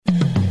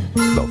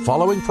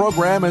following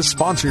program is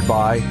sponsored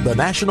by the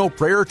National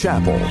Prayer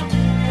Chapel.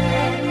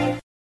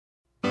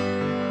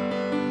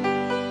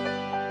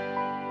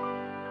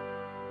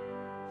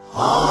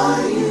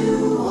 Are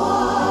you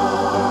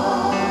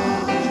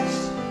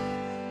washed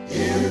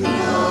in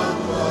the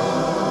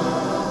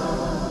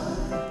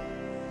blood,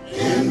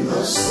 in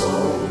the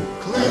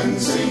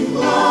soul-cleansing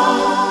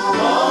blood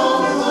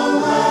of the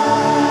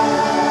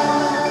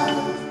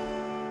Lamb?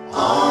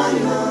 Are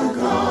your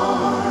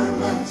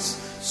garments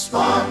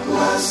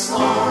spotless?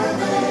 Are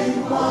they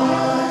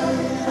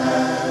white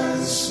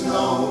as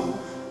snow?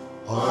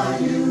 Are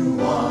you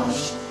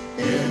washed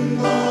in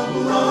the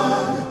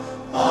blood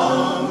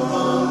of the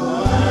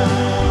Lamb?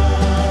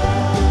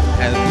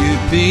 Have you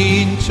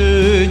been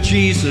to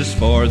Jesus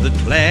for the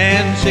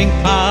cleansing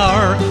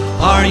power?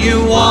 Are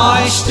you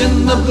washed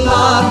in the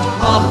blood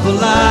of the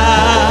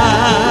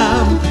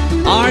Lamb?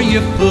 Are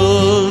you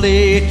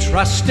fully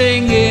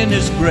trusting in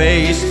His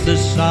grace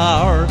this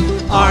hour?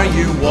 Are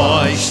you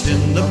washed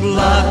in the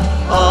blood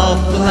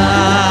of the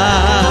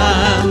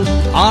Lamb?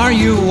 Are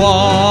you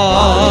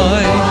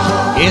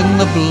washed in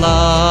the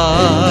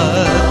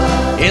blood,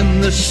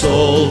 in the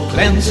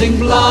soul-cleansing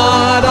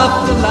blood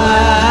of the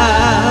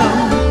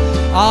Lamb?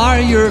 Are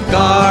your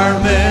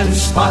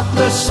garments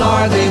spotless?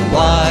 Are they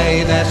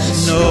white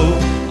as snow?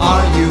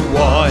 Are you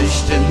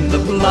washed in the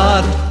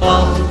blood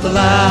of the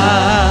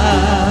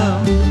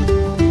Lamb?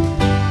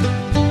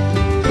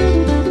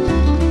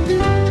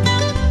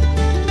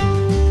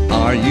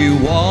 Are you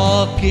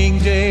walking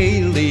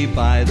daily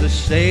by the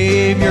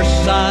Savior's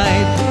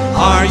side?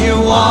 Are you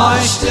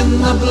washed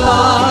in the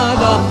blood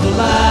of the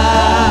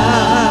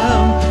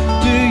Lamb?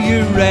 Do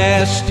you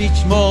rest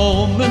each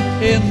moment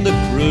in the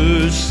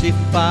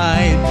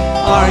crucified?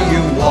 Are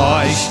you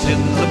washed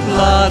in the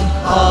blood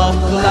of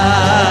the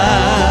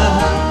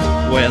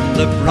Lamb? When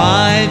the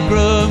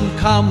bridegroom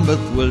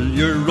cometh, will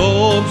your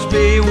robes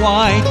be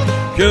white,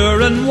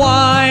 pure and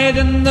white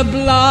in the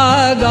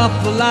blood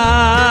of the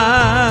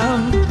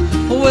Lamb?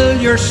 Will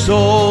your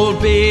soul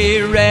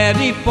be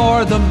ready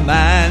for the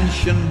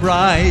mansion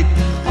bright?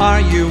 Are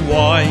you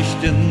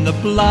washed in the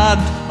blood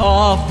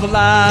of the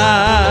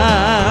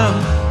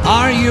Lamb?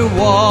 Are you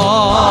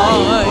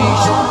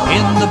washed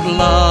in the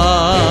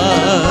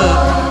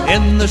blood,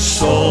 in the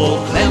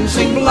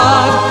soul-cleansing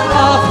blood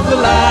of the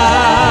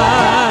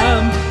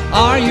Lamb?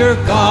 Are your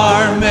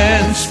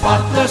garments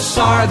spotless?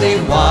 Are they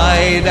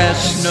white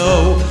as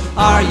snow?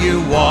 Are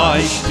you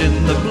washed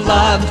in the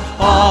blood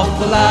of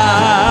the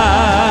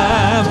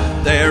Lamb?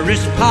 There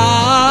is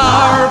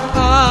power,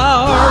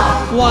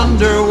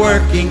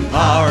 wonder-working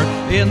power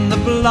in the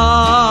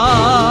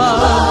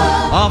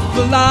blood of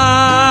the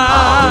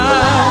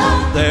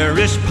Lamb. There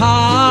is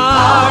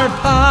power,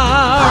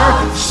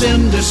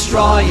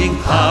 sin-destroying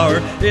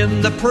power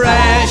in the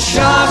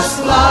precious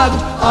blood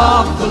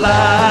of the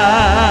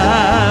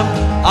Lamb.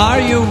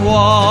 Are you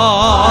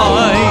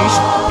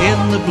washed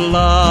in the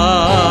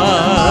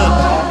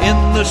blood,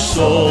 in the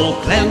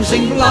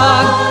soul-cleansing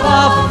blood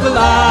of the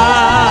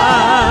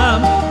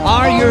Lamb?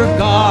 Are your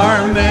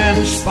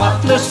garments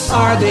spotless?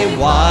 Are they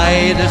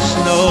white as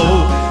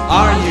snow?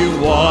 Are you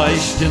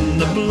washed in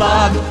the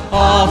blood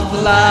of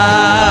the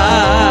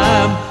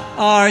Lamb?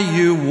 Are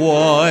you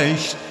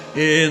washed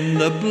in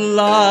the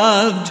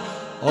blood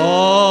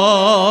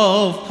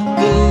of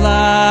the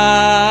Lamb?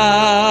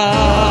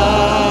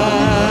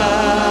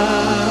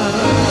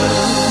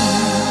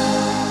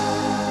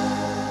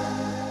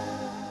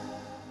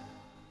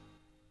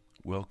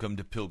 Welcome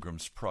to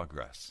Pilgrim's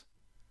Progress.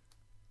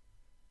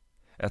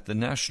 At the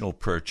National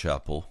Prayer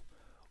Chapel,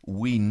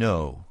 we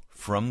know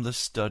from the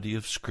study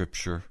of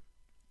Scripture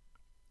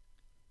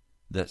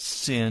that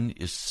sin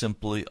is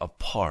simply a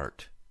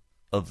part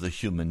of the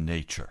human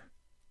nature.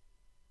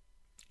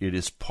 It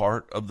is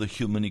part of the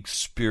human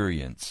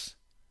experience.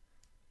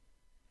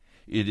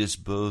 It is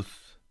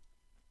both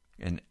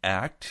an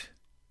act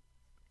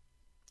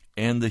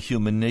and the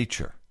human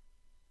nature.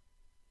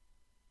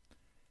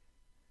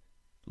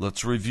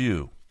 Let's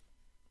review.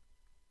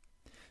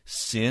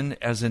 Sin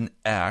as an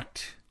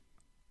act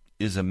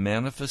is a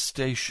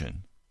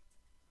manifestation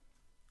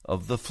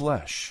of the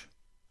flesh.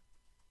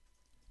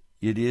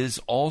 It is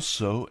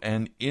also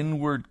an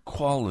inward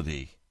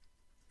quality.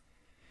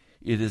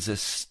 It is a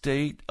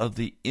state of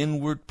the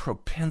inward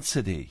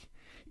propensity.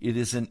 It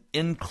is an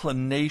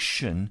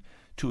inclination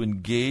to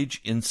engage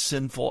in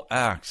sinful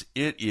acts.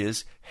 It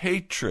is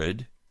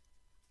hatred,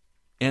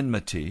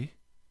 enmity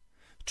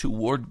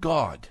toward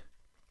God.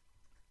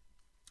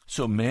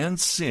 So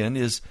man's sin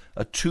is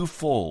a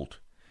twofold.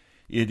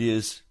 It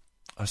is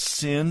a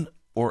sin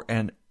or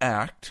an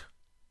act,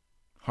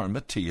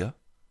 harmatia,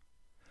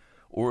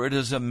 or it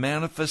is a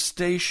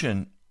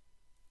manifestation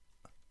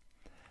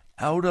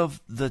out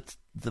of the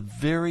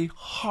very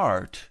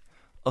heart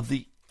of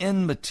the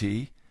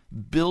enmity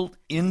built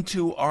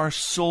into our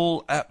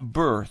soul at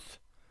birth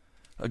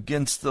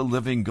against the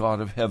living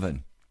God of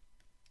heaven.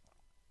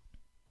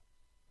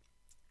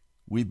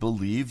 We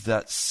believe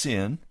that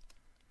sin,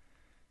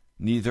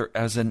 neither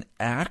as an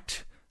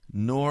act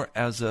nor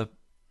as a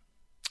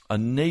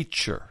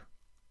nature,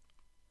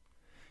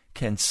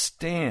 can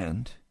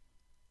stand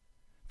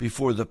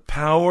before the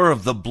power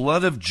of the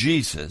blood of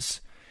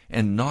Jesus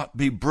and not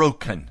be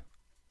broken.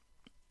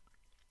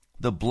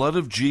 The blood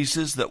of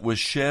Jesus that was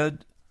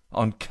shed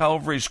on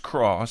Calvary's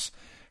cross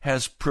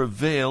has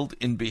prevailed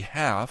in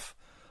behalf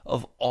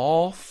of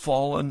all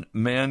fallen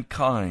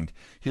mankind.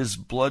 His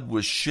blood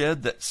was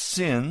shed that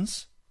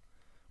sins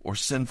or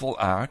sinful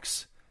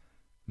acts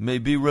may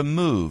be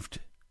removed,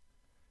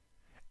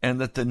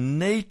 and that the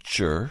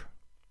nature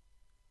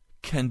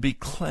can be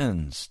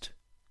cleansed.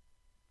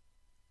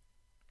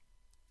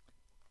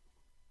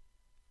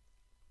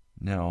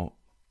 Now,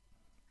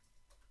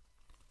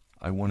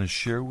 I want to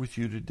share with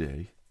you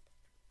today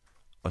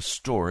a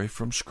story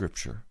from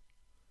Scripture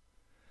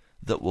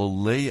that will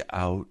lay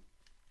out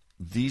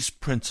these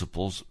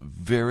principles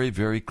very,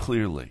 very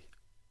clearly.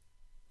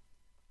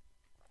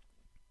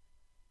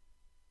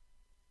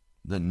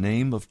 The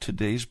name of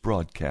today's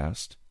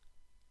broadcast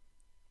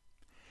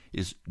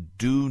is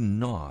Do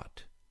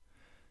Not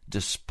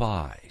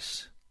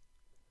Despise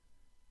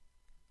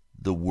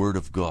the Word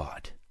of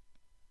God.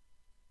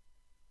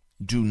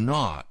 Do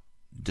not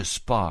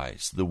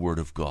despise the Word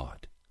of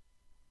God.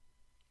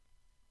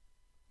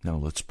 Now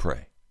let's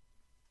pray.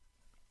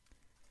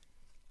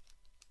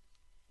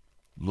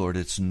 Lord,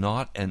 it's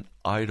not an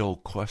idle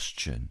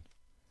question.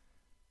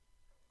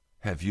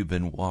 Have you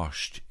been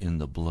washed in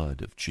the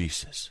blood of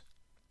Jesus?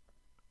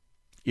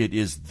 It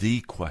is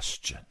the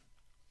question.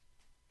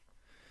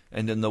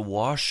 And in the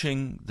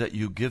washing that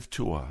you give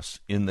to us,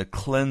 in the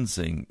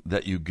cleansing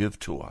that you give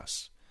to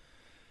us,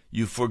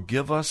 you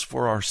forgive us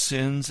for our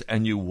sins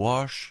and you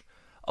wash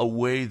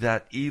away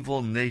that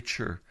evil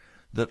nature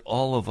that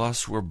all of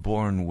us were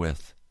born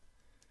with.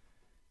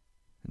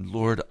 And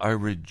Lord, I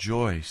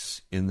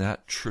rejoice in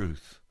that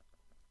truth.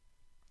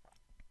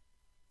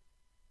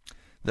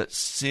 That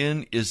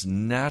sin is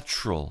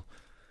natural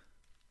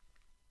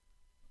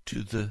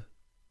to the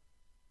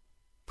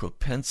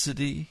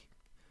propensity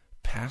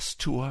passed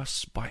to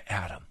us by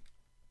Adam.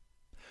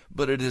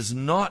 But it is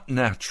not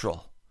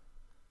natural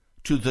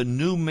to the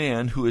new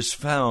man who is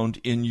found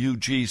in you,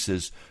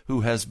 Jesus,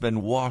 who has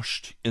been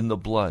washed in the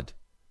blood.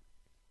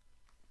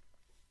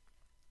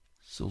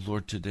 So,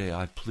 Lord, today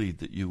I plead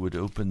that you would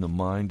open the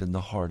mind and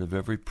the heart of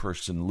every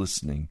person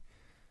listening,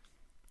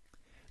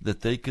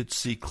 that they could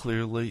see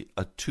clearly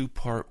a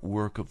two-part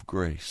work of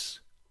grace,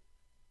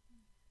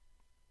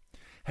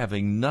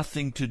 having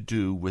nothing to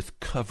do with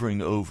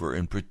covering over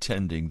and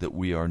pretending that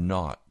we are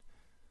not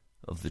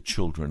of the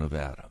children of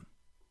Adam.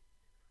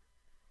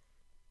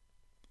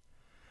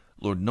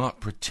 Lord, not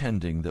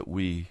pretending that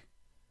we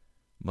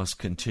must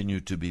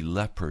continue to be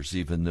lepers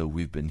even though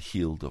we've been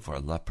healed of our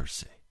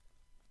leprosy.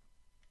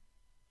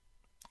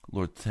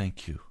 Lord,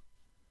 thank you.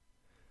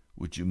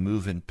 Would you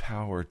move in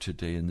power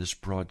today in this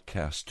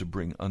broadcast to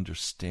bring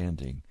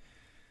understanding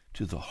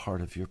to the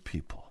heart of your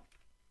people?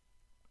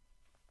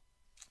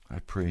 I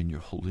pray in your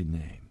holy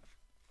name.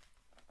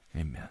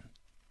 Amen.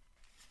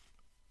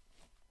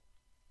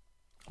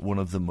 One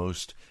of the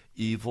most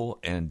evil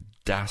and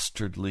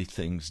dastardly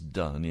things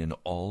done in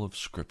all of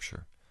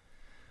Scripture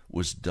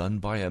was done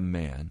by a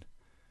man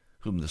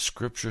whom the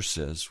Scripture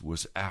says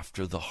was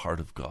after the heart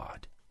of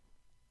God.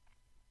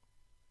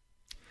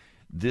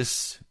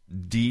 This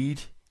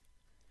deed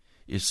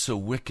is so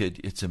wicked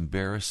it's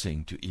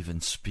embarrassing to even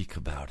speak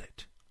about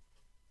it.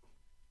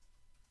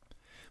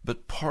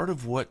 But part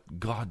of what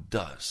God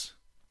does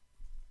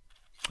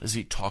is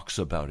he talks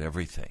about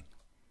everything.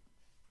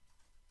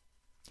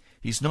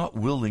 He's not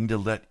willing to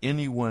let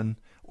anyone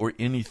or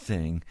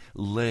anything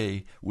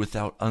lay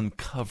without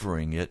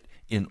uncovering it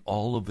in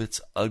all of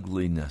its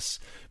ugliness,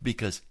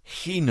 because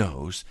he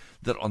knows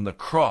that on the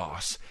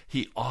cross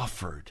he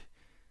offered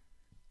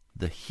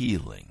the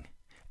healing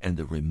and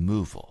the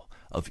removal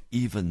of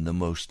even the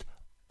most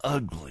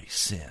ugly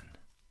sin.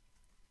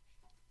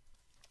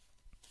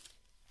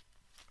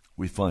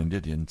 We find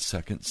it in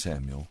 2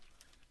 Samuel,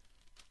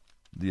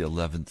 the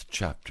 11th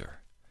chapter.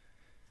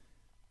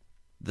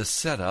 The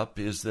setup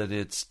is that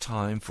it's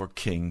time for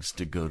kings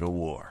to go to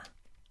war.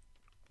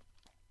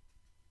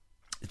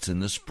 It's in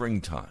the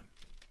springtime.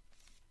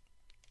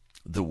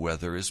 The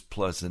weather is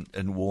pleasant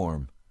and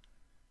warm.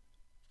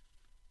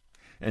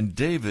 And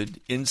David,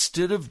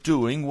 instead of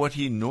doing what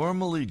he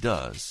normally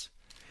does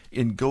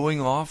in going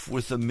off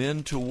with the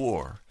men to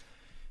war,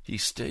 he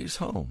stays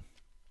home.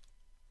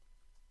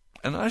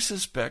 And I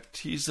suspect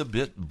he's a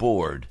bit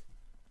bored.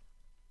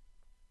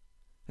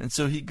 And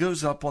so he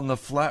goes up on the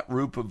flat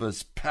roof of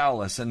his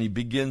palace and he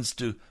begins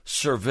to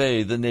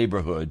survey the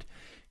neighborhood.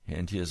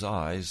 And his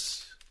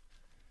eyes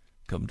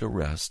come to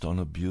rest on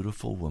a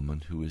beautiful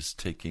woman who is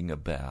taking a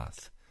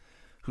bath,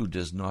 who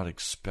does not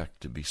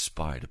expect to be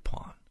spied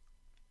upon.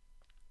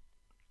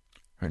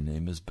 Her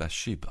name is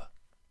Bathsheba.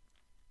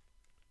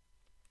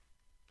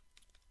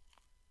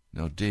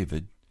 Now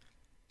David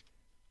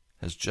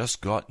has just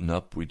gotten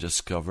up, we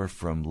discover,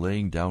 from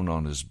laying down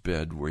on his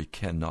bed where he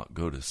cannot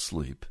go to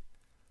sleep.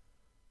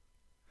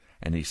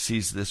 And he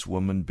sees this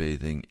woman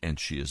bathing, and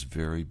she is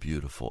very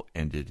beautiful,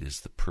 and it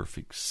is the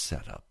perfect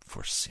setup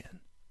for sin.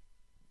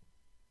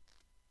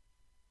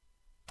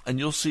 And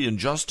you'll see in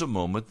just a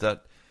moment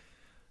that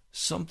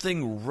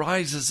something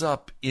rises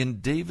up in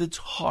David's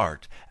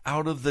heart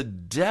out of the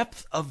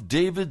depth of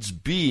David's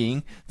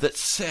being that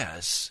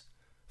says,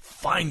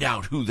 find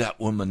out who that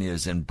woman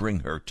is and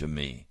bring her to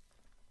me.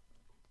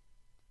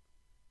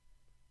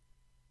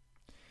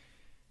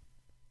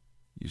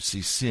 You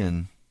see,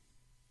 sin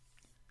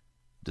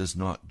does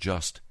not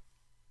just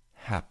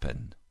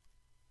happen.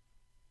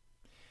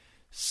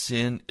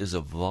 Sin is a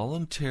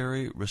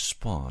voluntary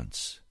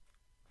response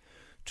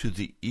to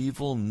the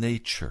evil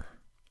nature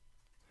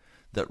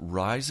that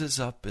rises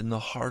up in the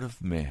heart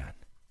of man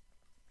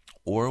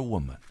or a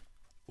woman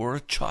or a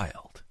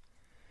child,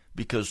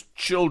 because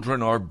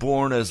children are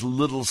born as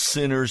little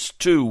sinners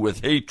too,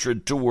 with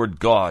hatred toward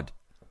God.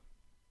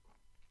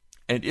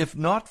 And if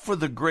not for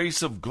the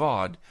grace of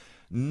God,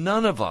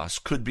 none of us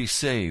could be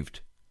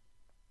saved.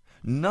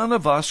 None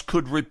of us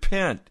could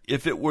repent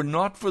if it were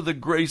not for the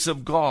grace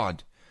of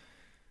God.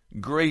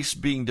 Grace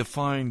being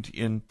defined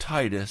in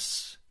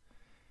Titus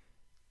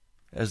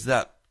as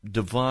that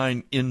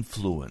divine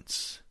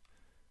influence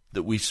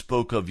that we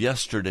spoke of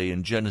yesterday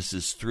in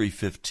Genesis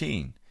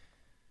 3:15,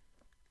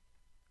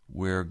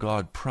 where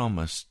God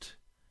promised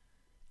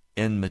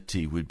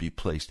enmity would be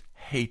placed,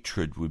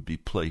 hatred would be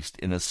placed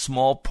in a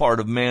small part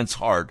of man's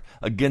heart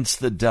against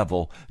the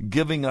devil,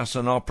 giving us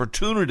an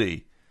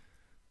opportunity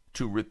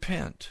to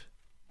repent.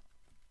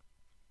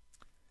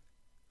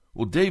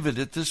 Well, David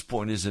at this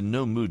point is in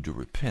no mood to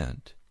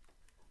repent.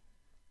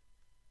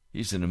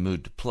 He's in a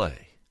mood to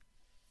play.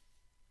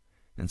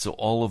 And so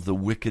all of the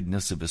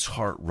wickedness of his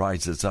heart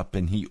rises up,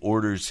 and he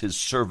orders his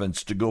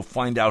servants to go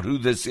find out who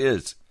this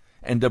is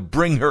and to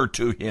bring her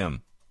to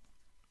him.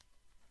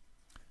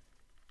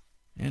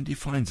 And he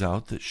finds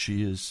out that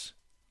she is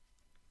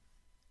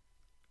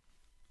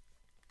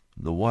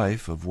the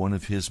wife of one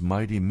of his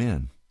mighty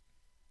men.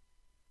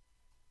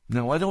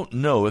 Now, I don't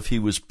know if he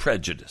was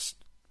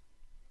prejudiced,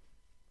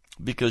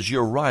 because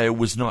Uriah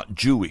was not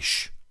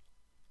Jewish.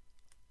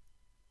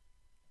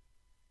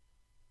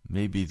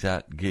 Maybe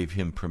that gave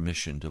him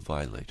permission to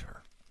violate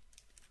her.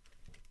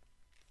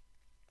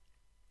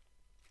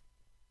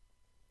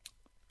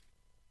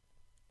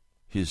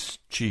 His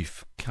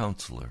chief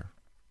counselor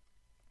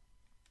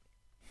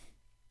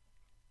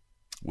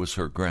was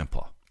her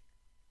grandpa.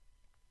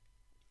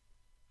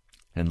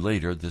 And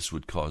later this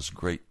would cause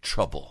great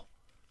trouble,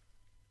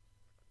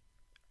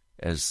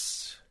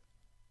 as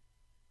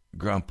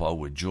Grandpa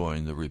would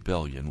join the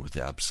rebellion with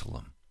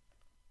Absalom.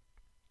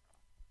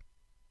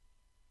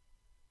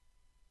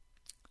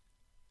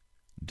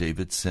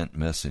 David sent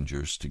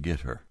messengers to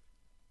get her.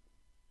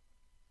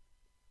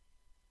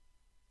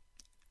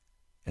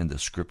 And the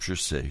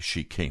scriptures say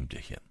she came to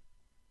him.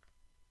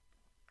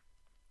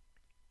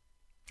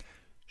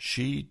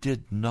 She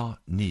did not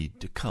need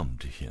to come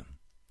to him.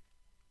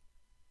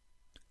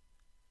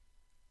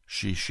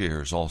 She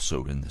shares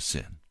also in the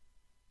sin.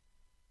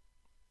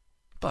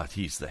 But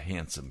he's the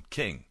handsome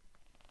king.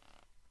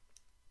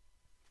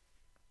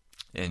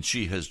 And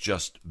she has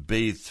just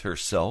bathed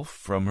herself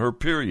from her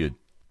period.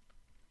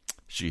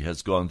 She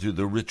has gone through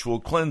the ritual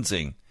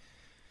cleansing.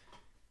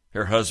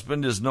 Her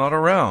husband is not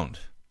around.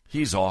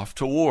 He's off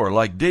to war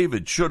like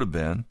David should have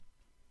been.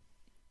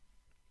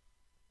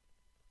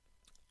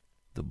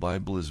 The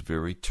Bible is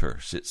very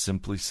terse. It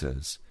simply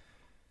says,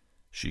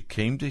 she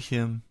came to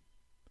him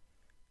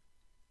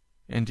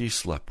and he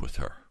slept with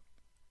her.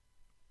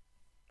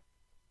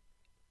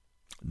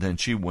 Then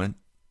she went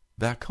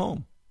back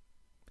home,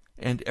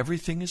 and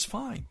everything is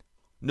fine.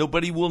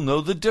 Nobody will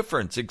know the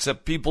difference,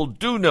 except people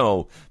do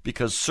know,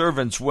 because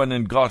servants went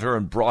and got her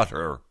and brought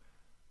her.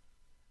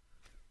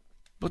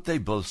 But they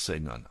both say,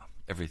 no,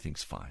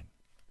 everything's fine.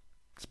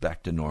 It's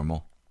back to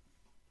normal.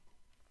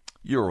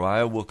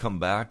 Uriah will come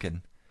back,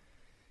 and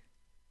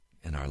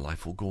our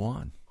life will go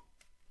on.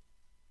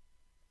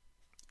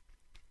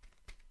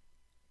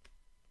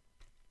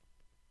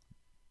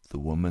 The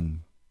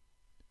woman,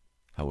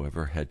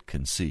 however, had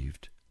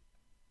conceived,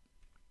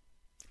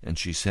 and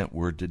she sent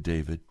word to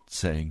David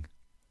saying,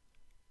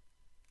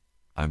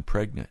 I'm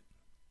pregnant.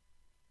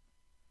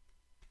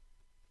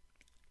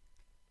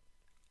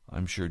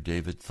 I'm sure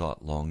David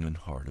thought long and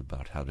hard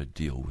about how to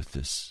deal with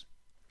this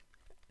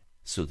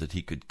so that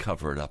he could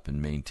cover it up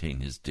and maintain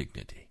his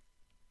dignity.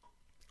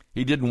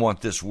 He didn't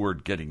want this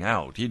word getting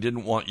out. He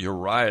didn't want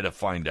Uriah to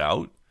find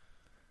out.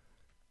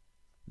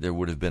 There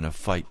would have been a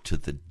fight to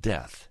the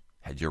death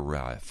had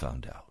Uriah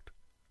found out.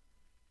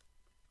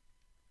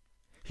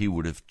 He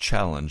would have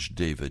challenged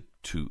David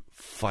to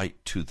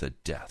fight to the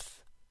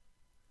death,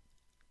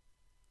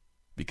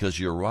 because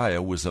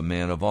Uriah was a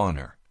man of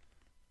honor,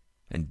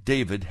 and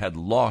David had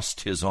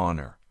lost his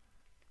honor.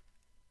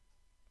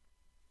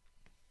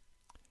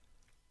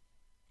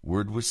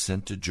 Word was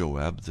sent to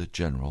Joab, the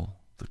general,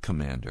 the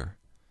commander,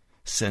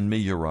 send me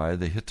Uriah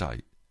the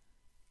Hittite.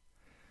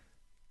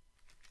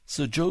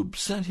 So Joab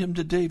sent him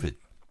to David.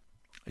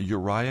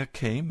 Uriah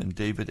came, and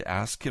David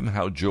asked him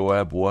how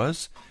Joab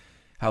was,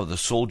 how the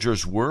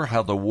soldiers were,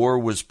 how the war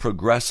was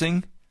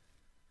progressing.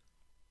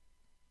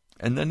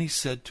 And then he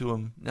said to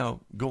him,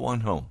 now go on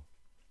home.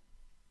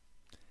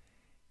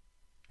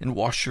 and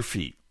wash your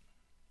feet.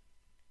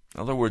 In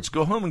other words,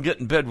 go home and get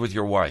in bed with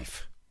your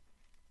wife.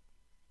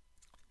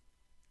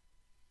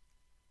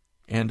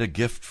 And a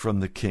gift from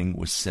the king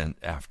was sent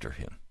after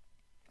him.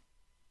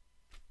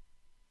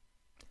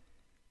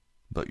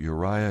 But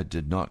Uriah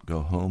did not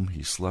go home.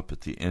 He slept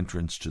at the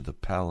entrance to the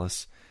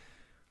palace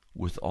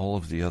with all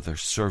of the other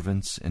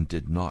servants and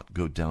did not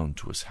go down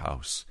to his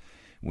house.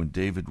 When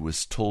David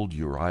was told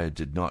Uriah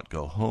did not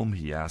go home,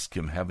 he asked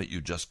him, "Haven't you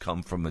just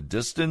come from a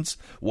distance?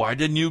 Why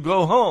didn't you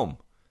go home?"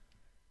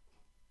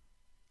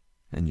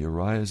 And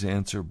Uriah's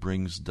answer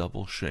brings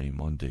double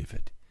shame on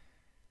David.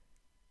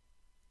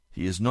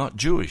 He is not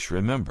Jewish,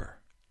 remember.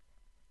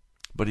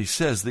 But he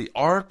says, "The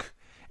ark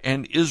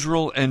and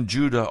Israel and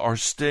Judah are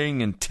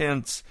staying in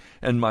tents,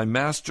 and my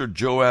master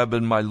Joab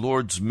and my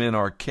Lord's men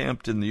are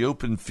camped in the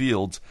open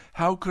fields.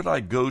 How could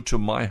I go to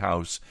my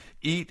house,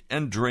 eat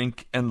and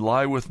drink, and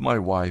lie with my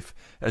wife?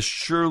 As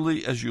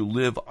surely as you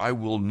live, I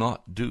will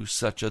not do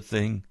such a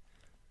thing."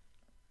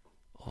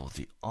 Oh,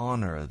 the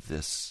honor of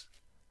this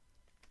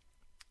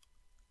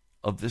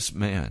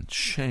man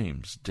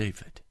shames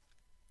David.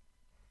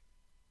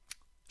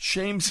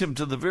 Shames him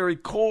to the very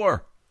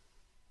core.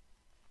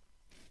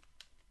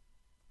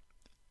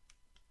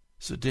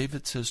 So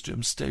David says to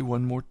him, "Stay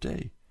one more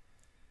day,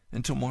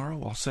 and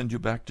tomorrow I'll send you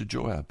back to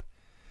Joab."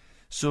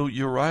 So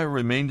Uriah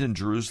remained in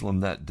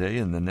Jerusalem that day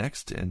and the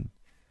next, and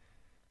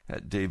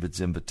at David's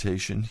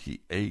invitation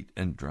he ate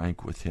and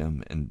drank with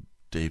him, and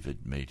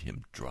David made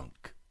him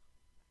drunk.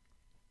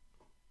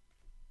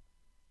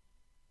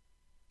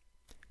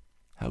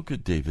 How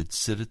could David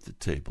sit at the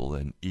table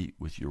and eat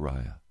with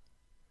Uriah,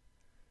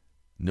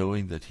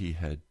 knowing that he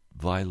had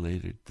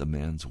violated the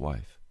man's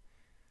wife,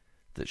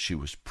 that she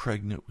was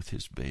pregnant with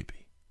his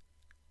baby?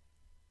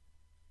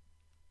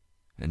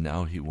 And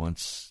now he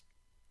wants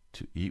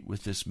to eat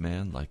with this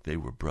man like they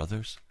were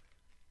brothers?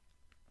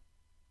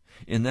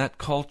 In that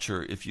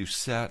culture, if you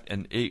sat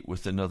and ate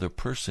with another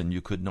person,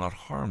 you could not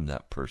harm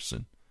that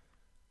person.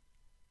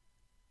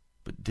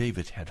 But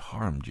David had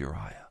harmed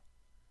Uriah.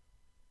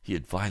 He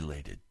had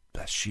violated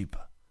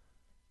Bathsheba.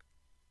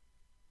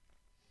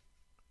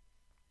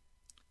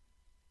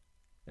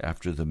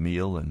 After the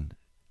meal and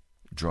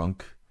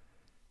drunk,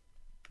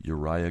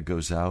 Uriah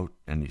goes out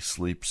and he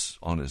sleeps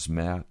on his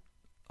mat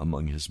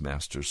among his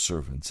master's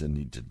servants, and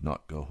he did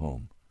not go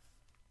home.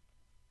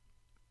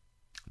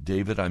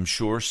 David, I'm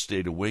sure,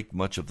 stayed awake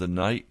much of the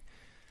night,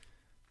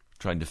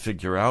 trying to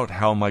figure out,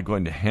 how am I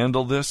going to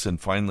handle this?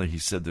 And finally he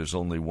said, there's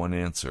only one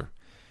answer.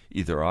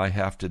 Either I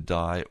have to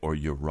die or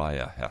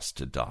Uriah has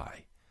to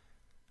die.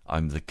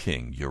 I'm the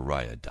king.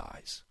 Uriah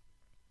dies.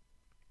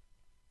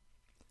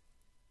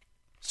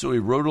 So he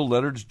wrote a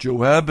letter to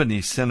Joab, and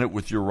he sent it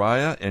with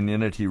Uriah, and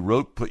in it he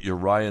wrote, "Put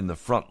Uriah in the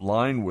front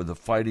line where the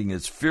fighting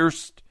is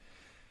fierce,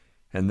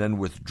 and then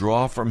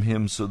withdraw from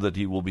him so that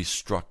he will be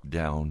struck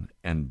down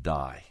and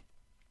die."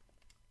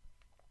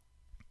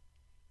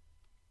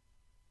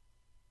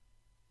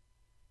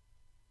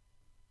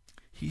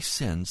 He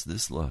sends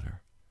this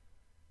letter.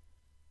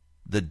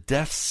 The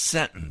death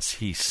sentence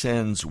he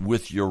sends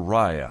with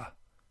Uriah.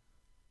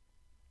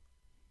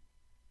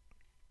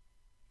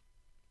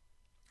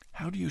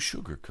 How do you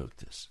sugarcoat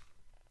this?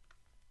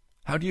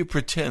 How do you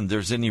pretend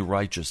there's any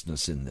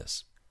righteousness in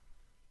this?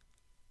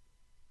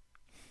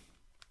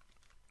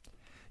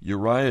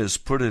 Uriah is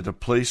put at a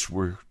place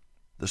where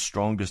the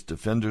strongest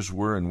defenders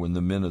were, and when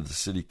the men of the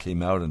city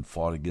came out and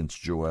fought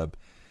against Joab,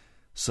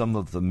 some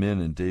of the men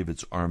in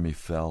David's army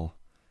fell,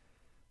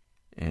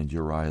 and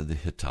Uriah the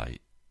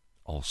Hittite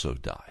also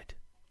died.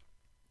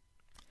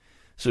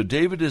 So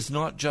David is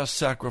not just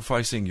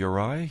sacrificing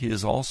Uriah, he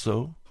is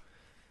also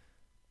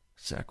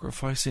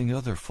sacrificing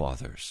other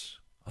fathers,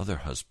 other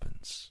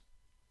husbands,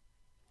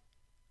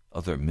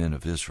 other men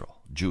of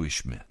Israel,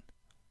 Jewish men.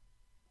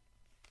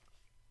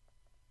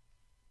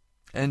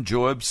 And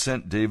Joab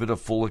sent David a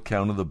full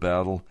account of the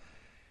battle,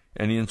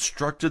 and he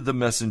instructed the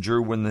messenger,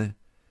 when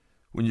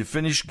you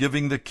finish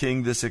giving the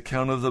king this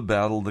account of the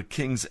battle, the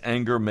king's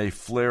anger may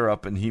flare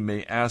up, and he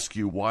may ask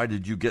you, "Why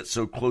did you get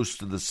so close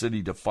to the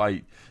city to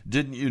fight?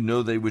 Didn't you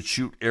know they would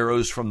shoot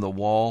arrows from the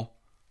wall?"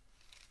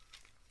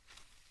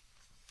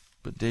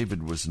 But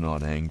David was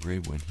not angry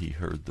when he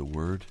heard the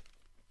word.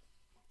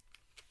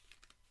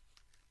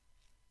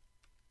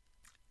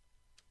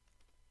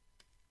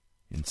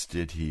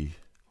 Instead, he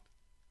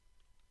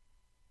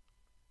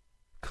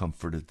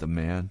comforted the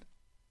man.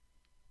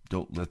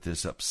 "Don't let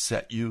this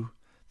upset you.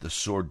 The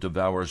sword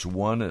devours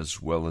one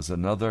as well as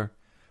another.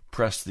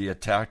 Press the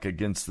attack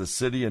against the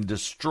city and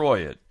destroy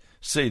it."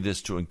 Say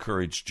this to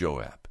encourage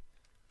Joab.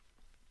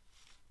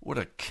 What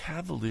a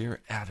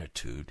cavalier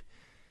attitude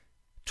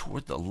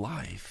toward the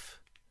life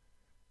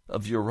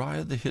of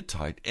Uriah the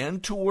Hittite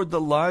and toward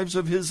the lives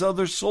of his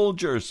other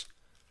soldiers.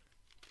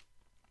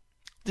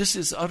 This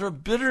is utter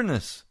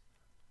bitterness.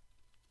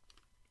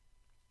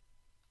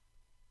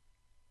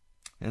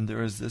 And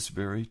there is this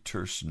very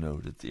terse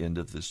note at the end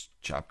of this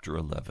chapter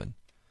 11,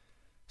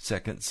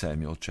 2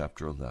 Samuel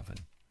chapter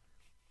 11.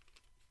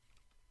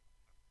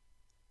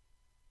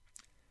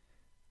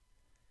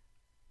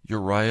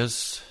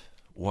 Uriah's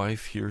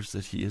wife hears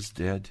that he is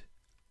dead,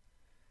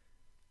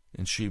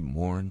 and she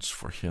mourns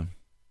for him.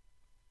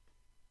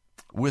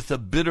 With a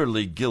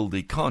bitterly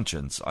guilty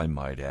conscience, I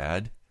might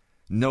add,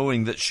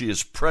 knowing that she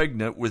is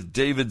pregnant with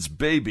David's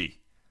baby.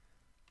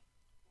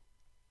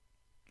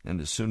 And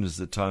as soon as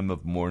the time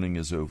of mourning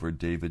is over,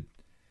 David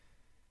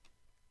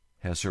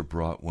has her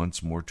brought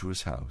once more to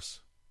his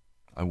house.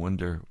 I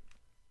wonder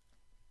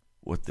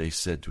what they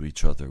said to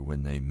each other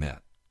when they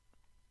met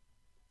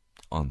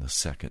on the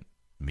second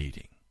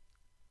meeting.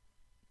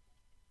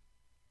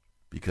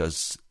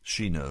 Because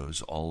she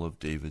knows all of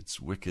David's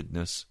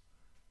wickedness.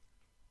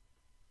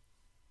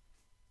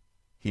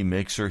 He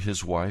makes her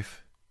his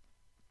wife.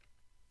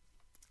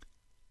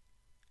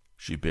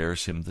 She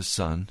bears him the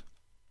son.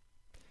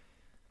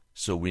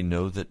 So we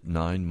know that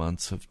 9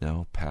 months have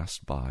now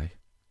passed by.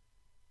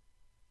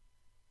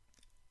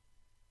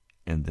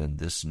 And then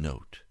this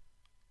note.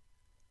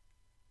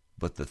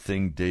 But the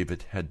thing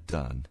David had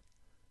done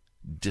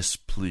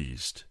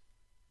displeased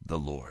the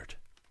Lord.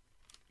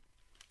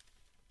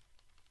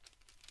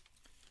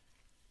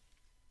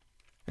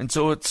 And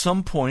so at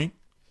some point,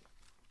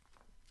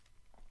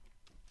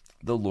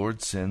 the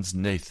Lord sends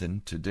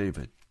Nathan to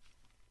David.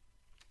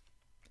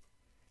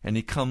 And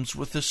he comes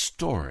with a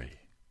story.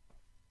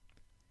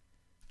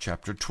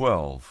 Chapter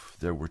 12,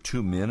 there were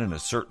 2 men in a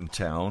certain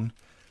town,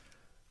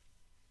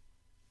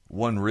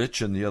 one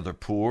rich and the other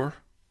poor.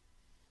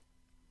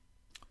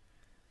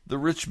 The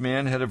rich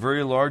man had a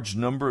very large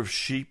number of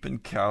sheep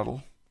and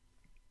cattle,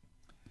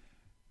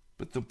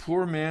 but the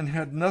poor man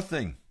had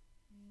nothing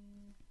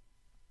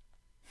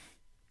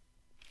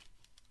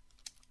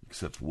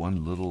except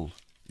one little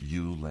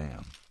ewe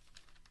lamb.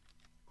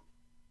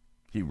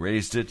 He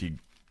raised it. He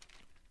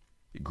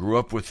grew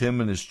up with him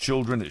and his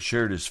children. It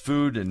shared his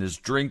food and his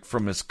drink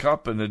from his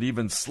cup, and it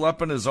even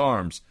slept in his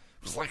arms.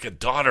 It was like a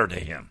daughter to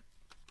him.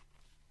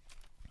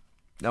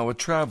 Now a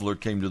traveler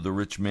came to the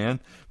rich man,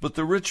 but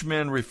the rich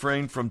man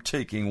refrained from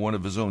taking one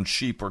of his own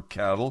sheep or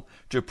cattle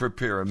to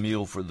prepare a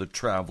meal for the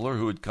traveler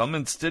who had come.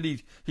 Instead,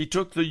 he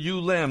took the ewe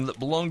lamb that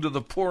belonged to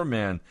the poor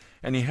man,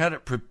 and he had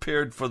it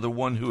prepared for the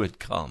one who had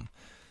come.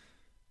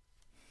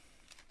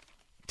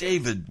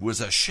 David was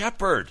a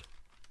shepherd.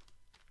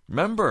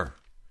 Remember,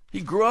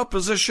 he grew up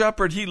as a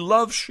shepherd. He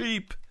loved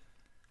sheep.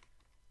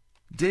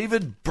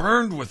 David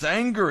burned with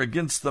anger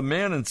against the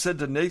man and said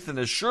to Nathan,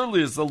 "As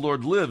surely as the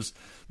Lord lives,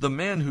 the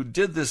man who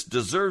did this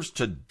deserves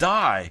to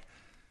die."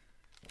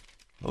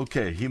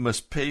 Okay, he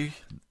must pay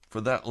for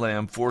that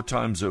lamb 4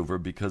 times over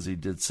because he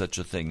did such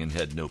a thing and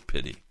had no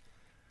pity.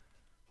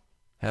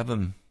 Have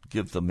him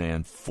give the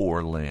man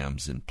 4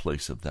 lambs in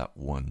place of that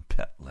one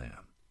pet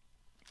lamb.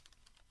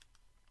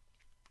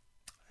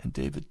 And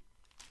David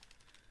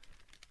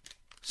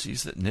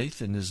sees that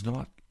Nathan is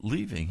not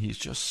leaving. He's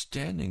just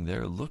standing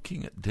there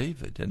looking at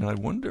David. And I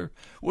wonder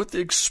what the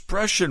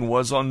expression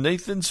was on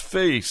Nathan's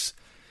face.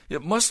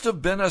 It must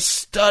have been a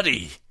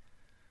study.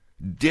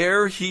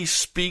 Dare he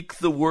speak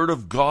the word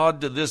of God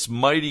to this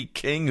mighty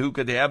king who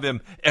could have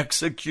him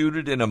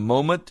executed in a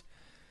moment?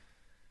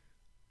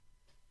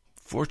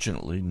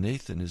 Fortunately,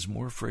 Nathan is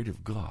more afraid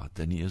of God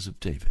than he is of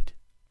David.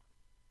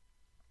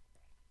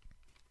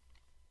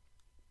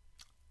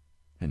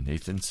 And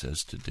Nathan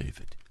says to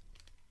David,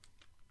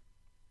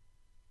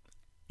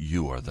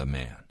 "You are the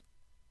man."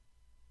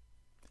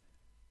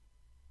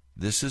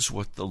 This is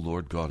what the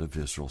Lord God of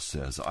Israel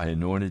says. I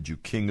anointed you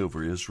king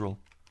over Israel.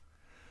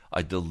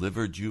 I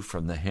delivered you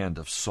from the hand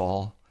of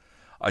Saul.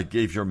 I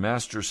gave your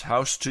master's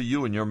house to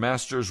you and your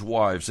master's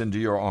wives into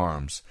your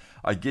arms.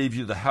 I gave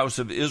you the house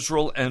of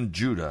Israel and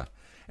Judah.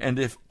 And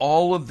if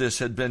all of this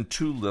had been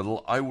too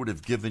little, I would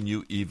have given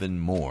you even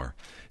more.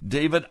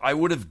 David, I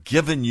would have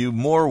given you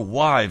more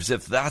wives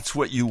if that's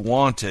what you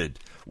wanted.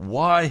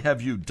 Why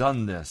have you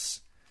done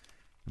this?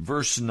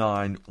 Verse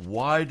 9,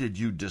 why did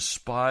you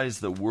despise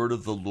the word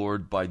of the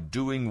Lord by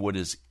doing what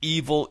is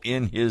evil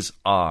in his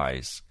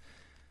eyes?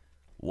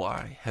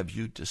 Why have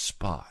you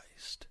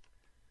despised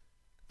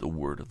the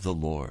word of the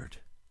Lord?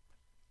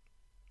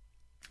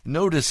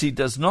 Notice he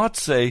does not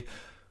say,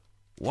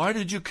 why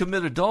did you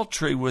commit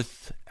adultery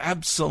with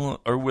Absalom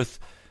or with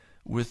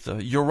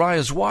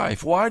Uriah's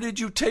wife? Why did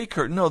you take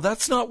her? No,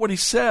 that's not what he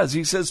says.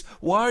 He says,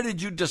 why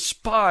did you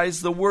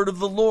despise the word of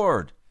the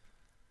Lord?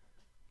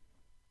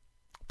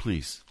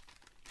 Please.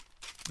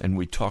 And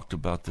we talked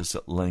about this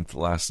at length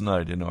last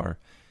night in our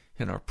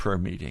prayer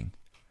meeting.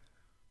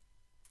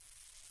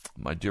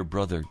 My dear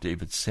brother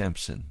David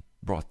Sampson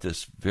brought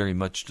this very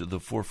much to the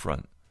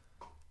forefront.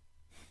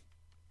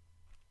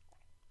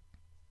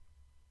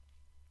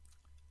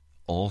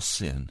 All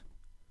sin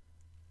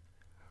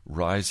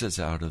rises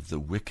out of the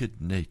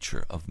wicked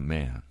nature of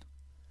man,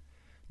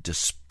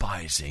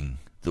 despising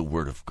the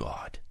word of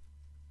God.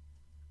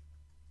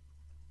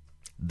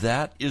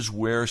 That is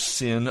where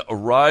sin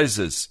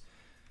arises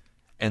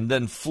and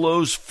then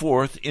flows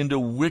forth into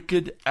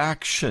wicked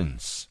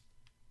actions.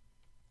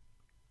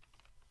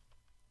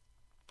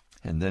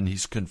 And then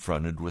he's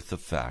confronted with the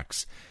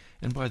facts.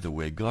 And by the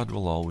way, God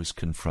will always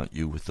confront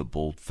you with the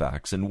bold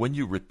facts. And when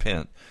you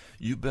repent,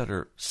 you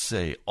better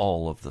say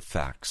all of the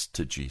facts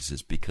to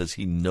Jesus because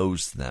he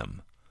knows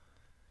them.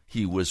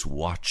 He was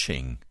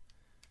watching.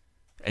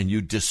 And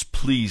you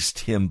displeased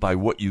him by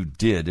what you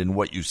did and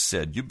what you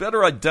said. You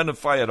better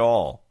identify it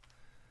all.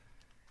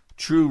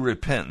 True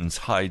repentance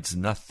hides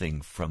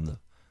nothing from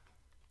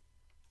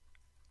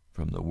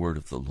the word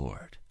of the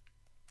Lord.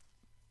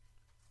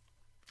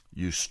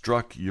 You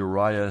struck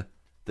Uriah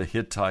the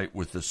Hittite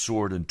with the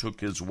sword and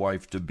took his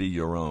wife to be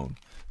your own.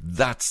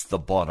 That's the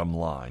bottom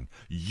line.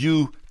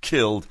 You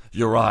killed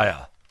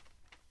Uriah.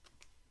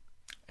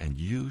 And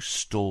you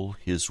stole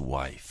his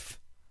wife.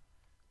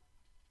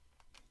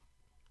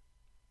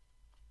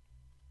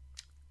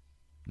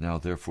 Now,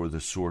 therefore,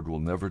 the sword will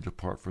never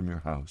depart from your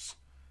house,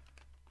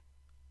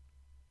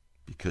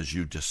 because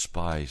you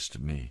despised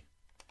me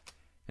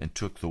and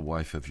took the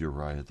wife of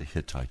Uriah the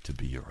Hittite to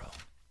be your own.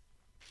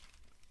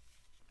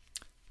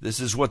 This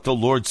is what the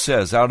Lord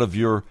says, out of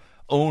your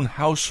own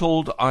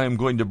household I am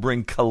going to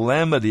bring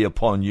calamity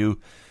upon you.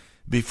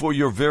 Before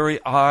your very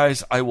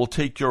eyes I will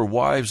take your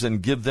wives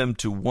and give them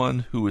to one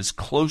who is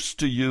close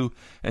to you,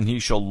 and he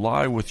shall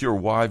lie with your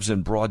wives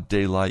in broad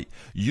daylight.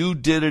 You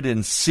did it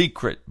in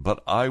secret,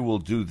 but I will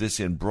do this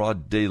in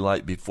broad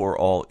daylight before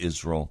all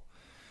Israel.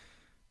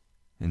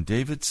 And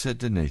David said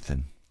to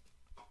Nathan,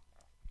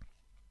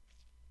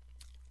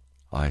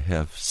 I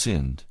have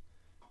sinned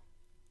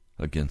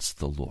against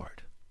the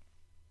Lord.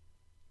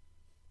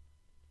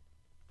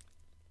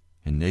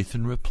 And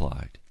Nathan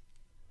replied,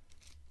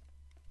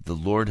 the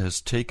Lord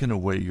has taken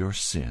away your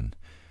sin.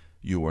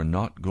 You are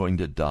not going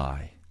to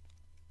die.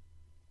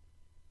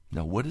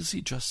 Now, what has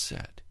he just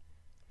said?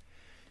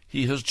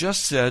 He has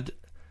just said,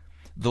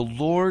 the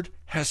Lord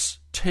has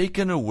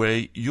taken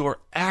away your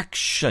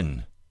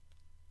action.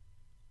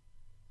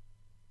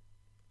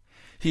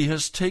 He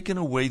has taken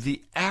away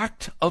the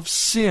act of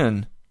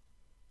sin,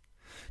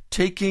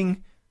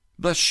 taking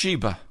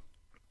Bathsheba,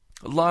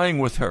 lying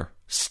with her,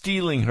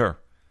 stealing her,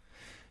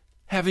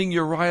 having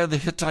Uriah the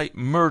Hittite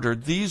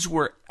murdered. These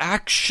were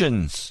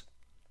actions.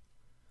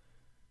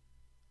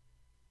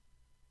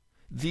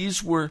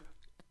 These were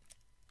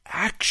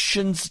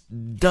actions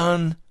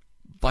done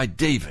by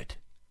David.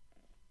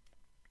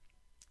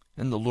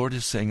 And the Lord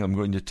is saying, I'm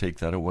going to take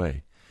that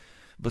away.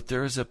 But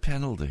there is a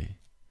penalty.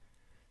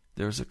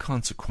 There is a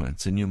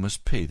consequence, and you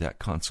must pay that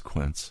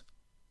consequence.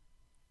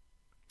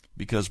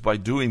 Because by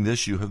doing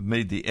this, you have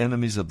made the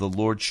enemies of the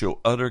Lord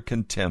show utter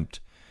contempt.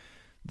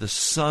 The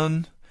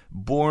son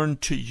born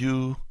to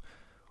you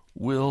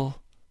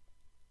will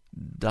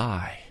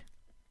die.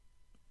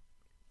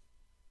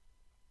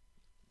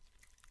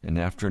 And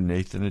after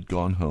Nathan had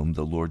gone home,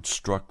 the Lord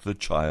struck the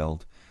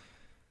child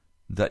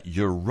that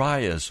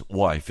Uriah's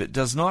wife. It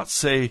does not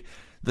say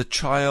the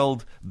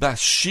child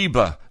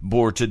Bathsheba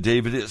bore to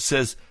David. It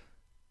says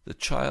the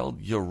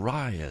child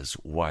Uriah's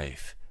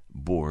wife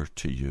bore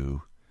to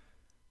you.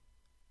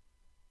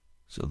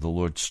 So the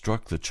Lord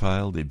struck the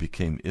child. He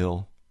became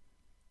ill.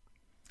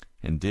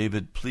 And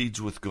David pleads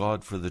with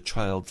God for the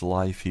child's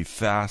life. He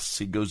fasts.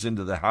 He goes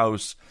into the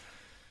house.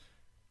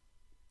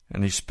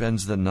 And he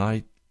spends the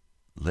night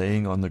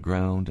laying on the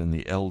ground. And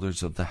the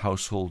elders of the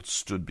household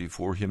stood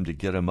before him to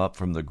get him up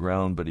from the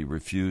ground. But he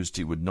refused.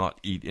 He would not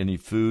eat any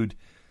food.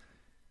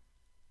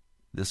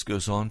 This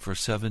goes on for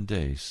 7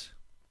 days.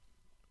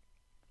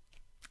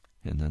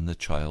 And then the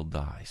child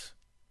dies.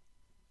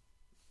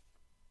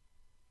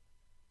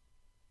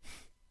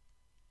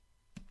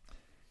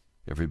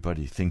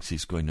 Everybody thinks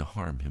he's going to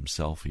harm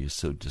himself. He is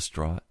so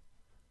distraught.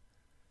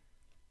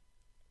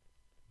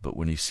 But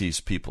when he sees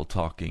people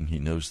talking, he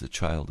knows the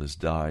child has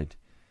died.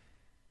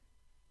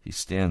 He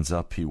stands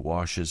up, he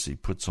washes, he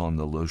puts on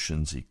the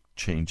lotions, he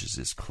changes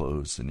his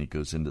clothes, and he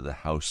goes into the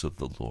house of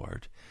the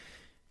Lord.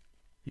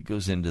 He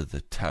goes into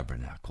the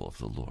tabernacle of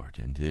the Lord,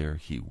 and there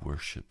he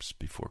worships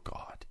before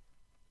God.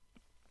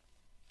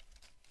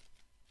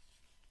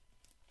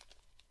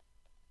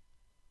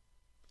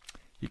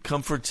 He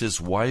comforts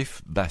his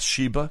wife,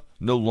 Bathsheba,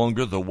 no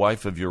longer the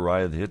wife of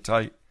Uriah the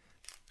Hittite.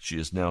 She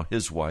is now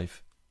his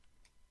wife.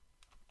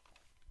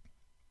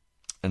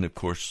 And of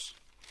course,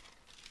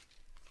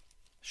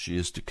 she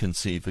is to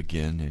conceive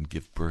again and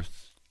give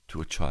birth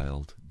to a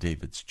child,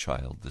 David's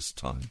child this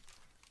time.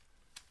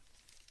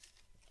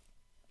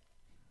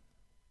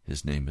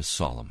 His name is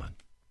Solomon.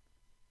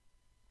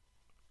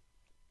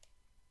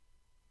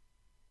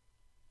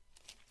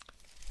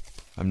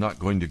 I'm not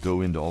going to go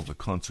into all the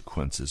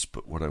consequences,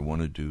 but what I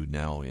want to do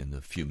now in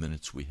the few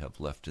minutes we have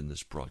left in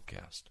this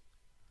broadcast,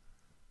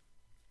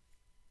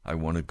 I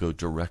want to go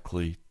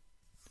directly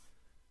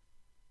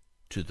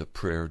to the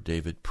prayer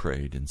David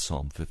prayed in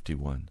Psalm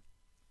 51.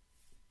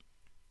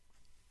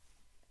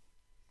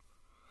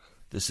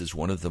 This is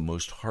one of the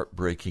most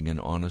heartbreaking and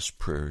honest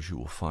prayers you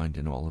will find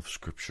in all of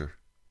Scripture.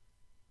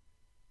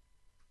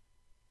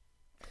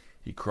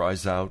 He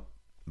cries out,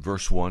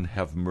 verse 1,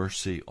 "Have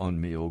mercy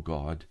on me, O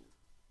God,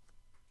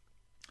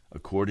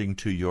 according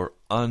to your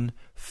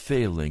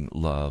unfailing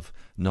love,"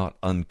 not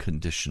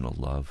unconditional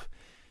love.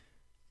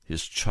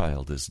 His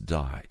child has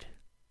died.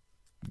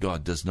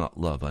 God does not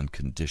love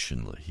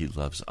unconditionally. He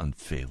loves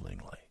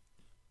unfailingly.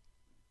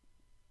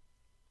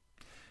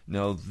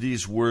 Now,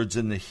 these words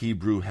in the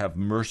Hebrew, have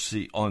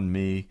mercy on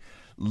me,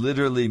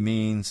 literally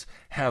means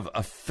have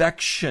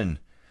affection,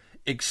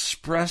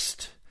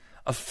 expressed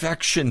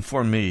affection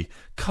for me.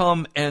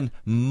 Come and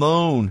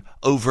moan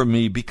over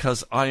me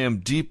because I am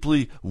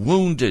deeply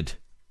wounded.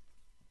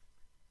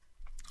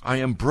 I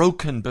am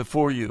broken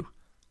before you.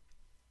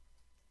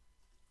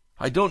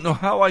 I don't know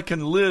how I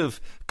can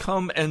live.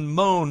 Come and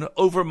moan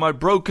over my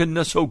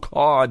brokenness, O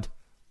God.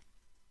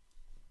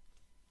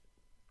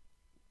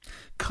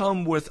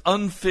 Come with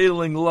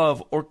unfailing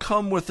love, or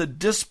come with a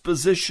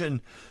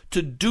disposition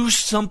to do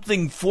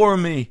something for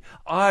me.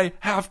 I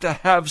have to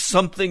have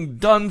something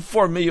done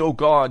for me, O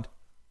God.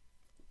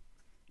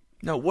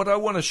 Now, what I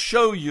want to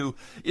show you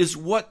is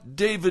what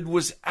David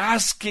was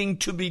asking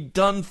to be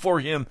done for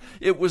him.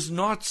 It was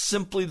not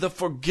simply the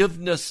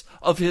forgiveness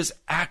of his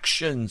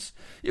actions.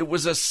 It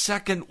was a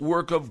second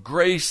work of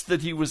grace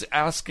that he was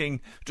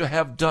asking to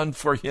have done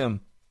for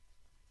him.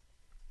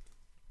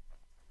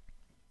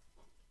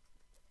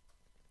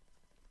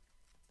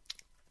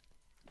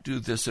 Do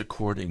this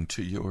according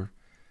to your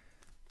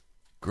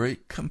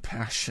great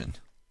compassion.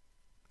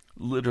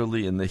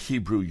 Literally in the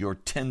Hebrew, your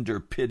tender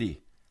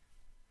pity.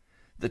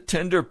 The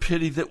tender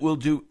pity that will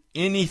do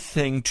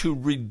anything to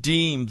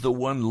redeem the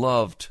one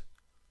loved.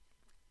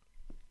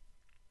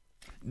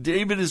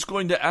 David is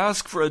going to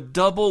ask for a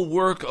double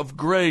work of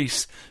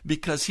grace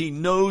because he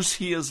knows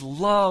he is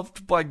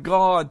loved by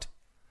God,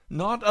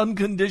 not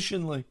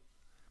unconditionally,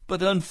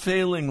 but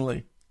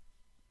unfailingly.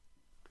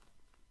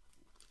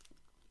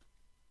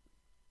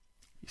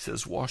 He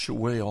says, wash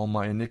away all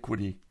my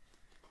iniquity.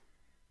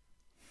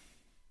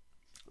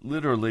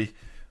 Literally,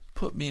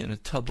 put me in a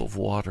tub of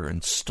water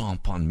and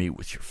stomp on me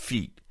with your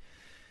feet.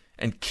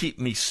 And keep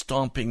me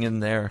stomping in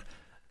there,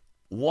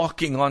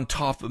 walking on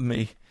top of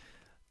me.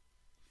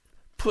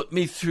 Put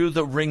me through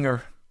the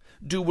ringer.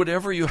 Do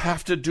whatever you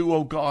have to do,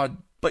 O God,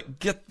 but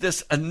get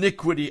this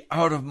iniquity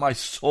out of my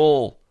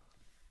soul.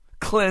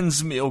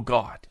 Cleanse me, O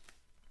God.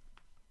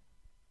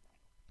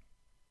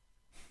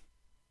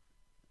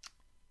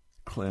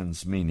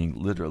 Cleanse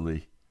meaning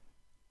literally,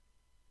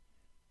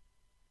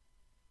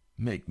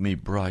 make me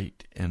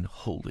bright and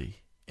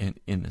holy and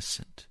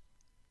innocent.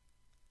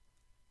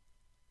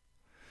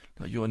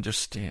 Now you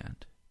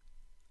understand,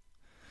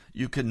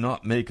 you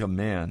cannot make a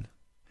man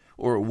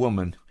or a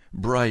woman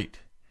bright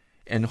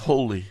and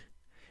holy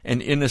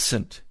and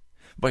innocent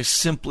by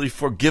simply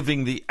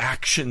forgiving the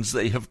actions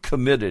they have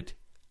committed.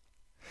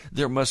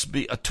 There must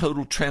be a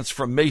total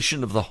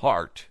transformation of the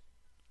heart.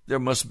 There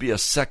must be a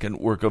second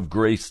work of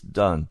grace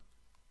done.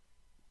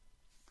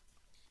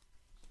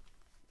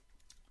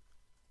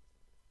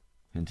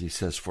 And he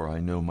says, for I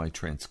know my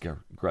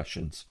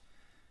transgressions.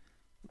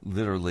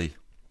 Literally,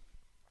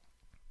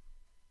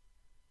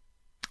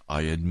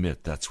 I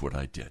admit that's what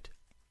I did.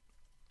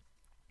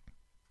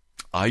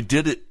 I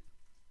did it.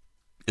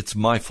 It's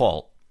my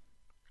fault.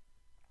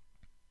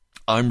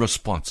 I'm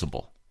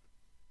responsible.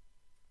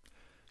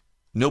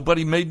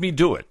 Nobody made me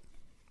do it.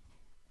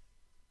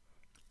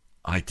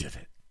 I did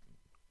it.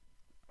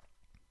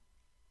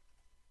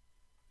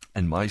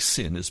 And my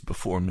sin is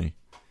before me.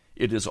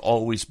 It is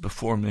always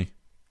before me.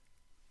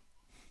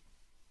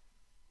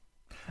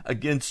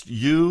 Against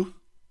you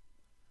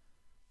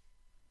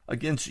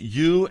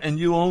and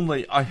you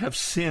only, I have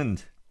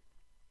sinned.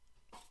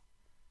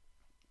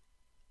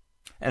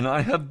 And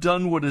I have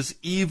done what is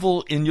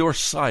evil in your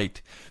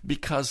sight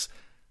because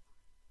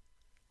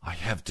I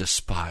have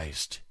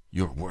despised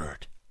your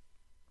word.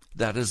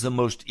 That is the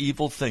most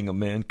evil thing a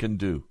man can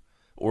do,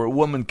 or a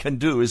woman can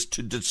do, is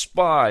to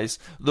despise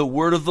the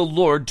word of the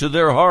Lord to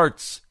their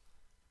hearts.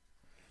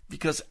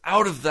 Because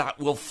out of that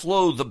will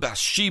flow the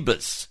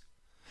Bathshebas.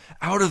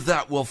 Out of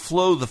that will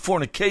flow the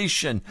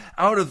fornication.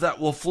 Out of that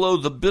will flow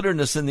the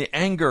bitterness and the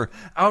anger.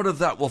 Out of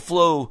that will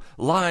flow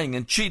lying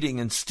and cheating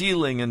and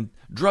stealing and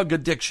drug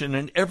addiction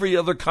and every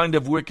other kind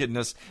of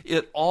wickedness.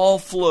 It all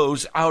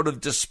flows out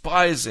of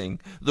despising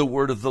the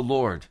word of the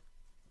Lord.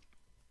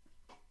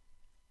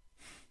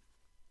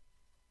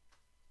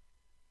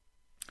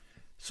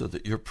 So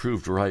that you're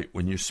proved right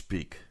when you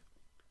speak.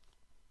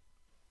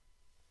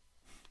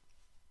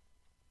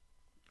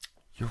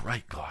 You're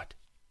right, God.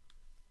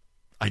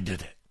 I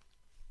did it.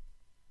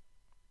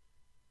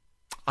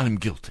 I'm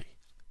guilty.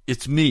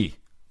 It's me.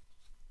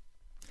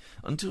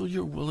 Until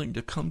you're willing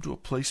to come to a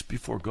place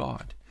before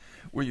God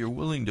where you're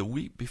willing to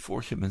weep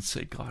before Him and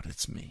say, God,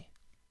 it's me.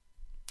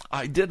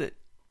 I did it.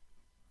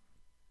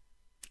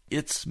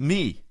 It's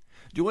me.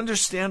 Do you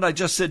understand? I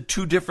just said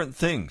two different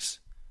things.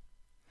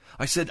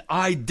 I said,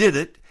 I did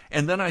it,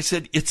 and then I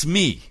said, it's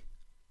me.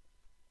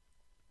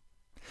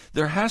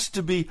 There has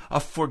to be a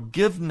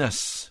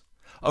forgiveness,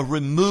 a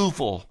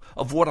removal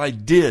of what I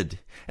did,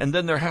 and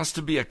then there has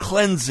to be a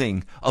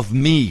cleansing of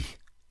me.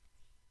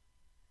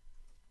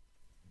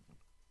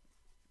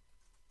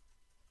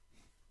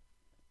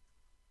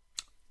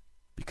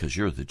 Because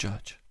you're the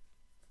judge.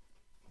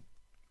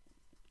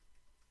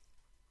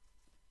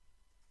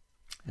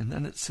 And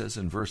then it says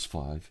in verse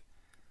 5,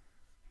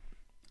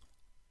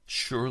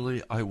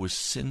 Surely I was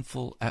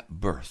sinful at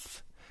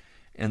birth.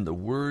 And the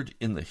word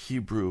in the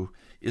Hebrew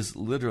is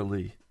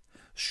literally,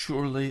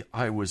 surely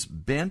I was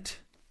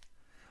bent,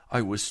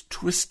 I was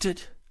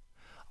twisted,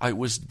 I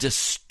was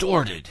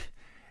distorted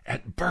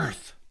at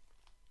birth.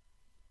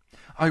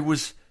 I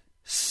was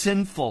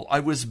sinful, I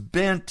was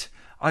bent,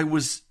 I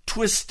was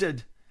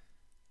twisted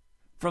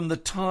from the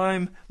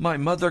time my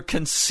mother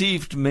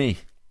conceived me.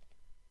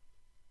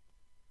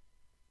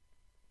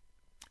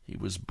 He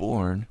was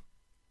born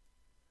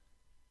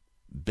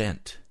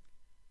bent,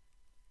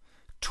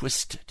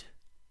 twisted.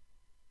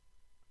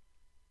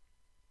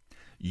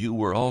 You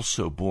were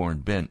also born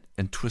bent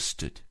and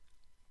twisted.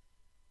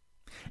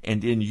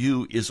 And in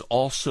you is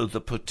also the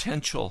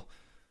potential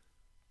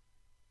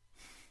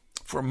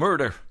for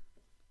murder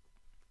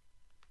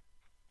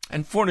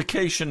and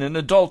fornication and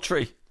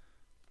adultery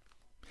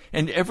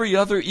and every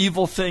other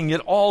evil thing.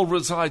 It all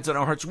resides in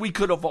our hearts. We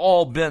could have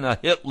all been a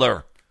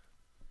Hitler.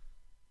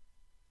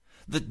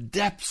 The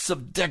depths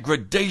of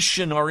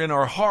degradation are in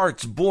our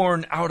hearts,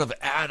 born out of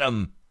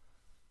Adam.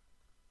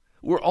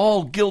 We're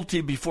all guilty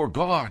before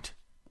God.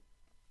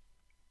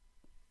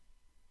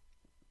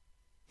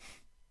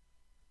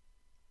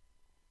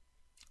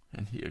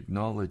 And he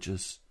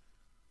acknowledges,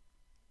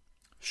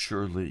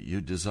 surely you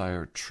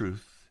desire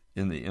truth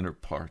in the inner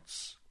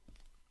parts.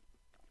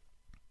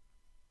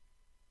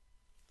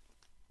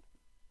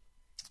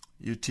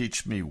 You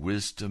teach me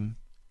wisdom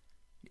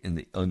in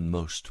the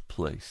inmost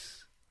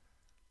place.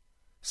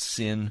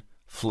 Sin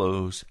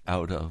flows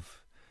out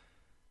of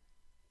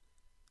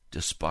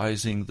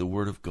despising the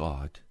word of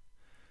God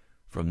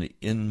from the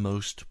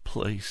inmost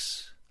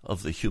place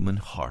of the human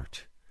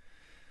heart,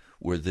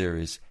 where there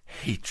is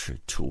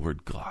hatred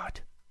toward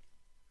God.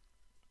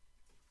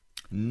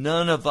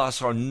 None of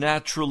us are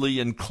naturally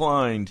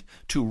inclined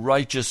to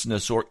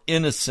righteousness or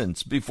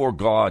innocence before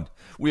God.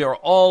 We are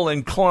all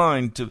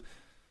inclined to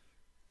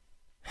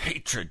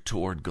hatred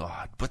toward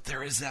God. But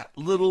there is that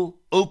little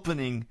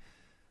opening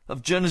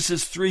of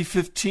Genesis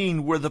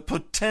 3:15 where the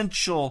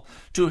potential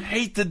to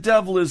hate the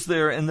devil is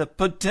there, and the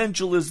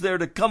potential is there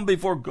to come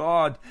before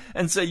God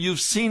and say, you've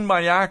seen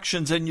my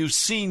actions and you've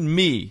seen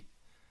me.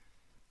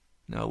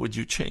 Now would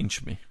you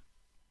change me?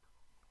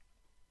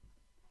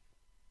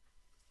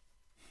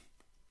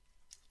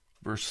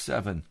 Verse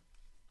 7.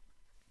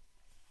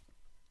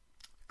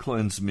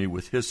 Cleanse me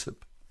with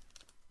hyssop,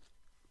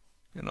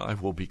 and I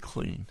will be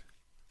clean.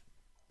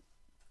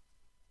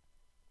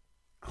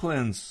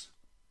 Cleanse.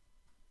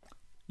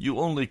 You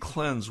only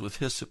cleanse with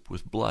hyssop,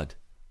 with blood.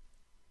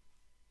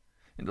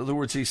 In other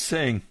words, he's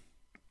saying,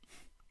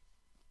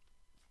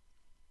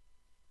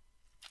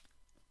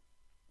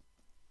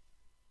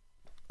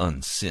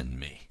 unsin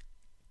me.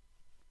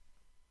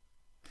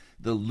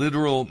 The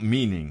literal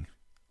meaning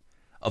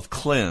of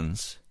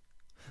cleanse,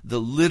 the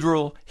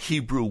literal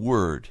Hebrew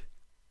word,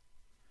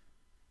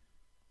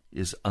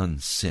 is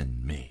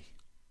unsin me.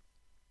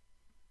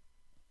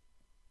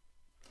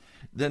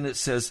 Then it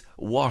says,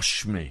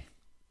 wash me.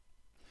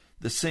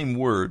 The same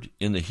word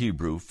in the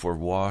Hebrew for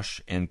wash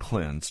and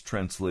cleanse,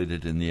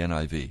 translated in the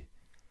NIV.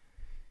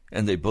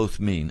 And they both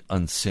mean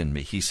unsin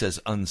me. He says,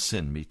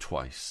 unsin me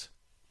twice,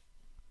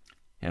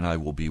 and I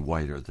will be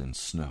whiter than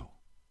snow.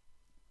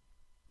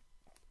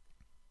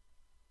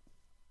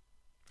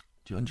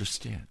 Do you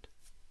understand?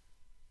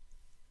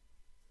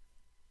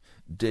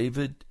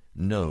 David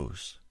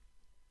knows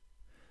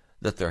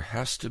that there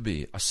has to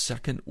be a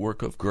second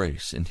work of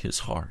grace in his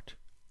heart,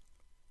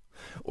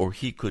 or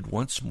he could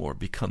once more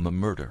become a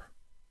murderer,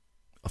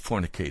 a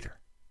fornicator,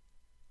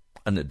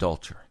 an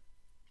adulterer,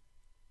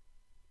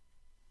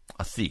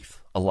 a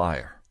thief, a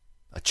liar,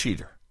 a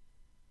cheater.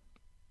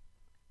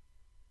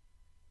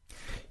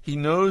 He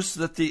knows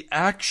that the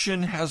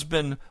action has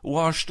been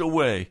washed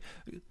away.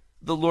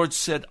 The Lord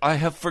said, I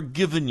have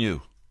forgiven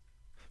you.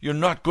 You're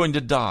not going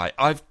to die.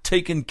 I've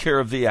taken care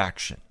of the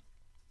action.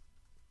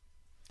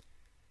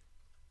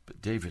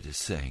 But David is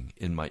saying,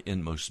 in my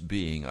inmost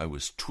being, I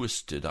was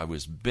twisted, I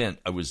was bent,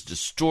 I was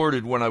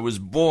distorted when I was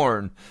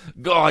born.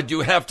 God,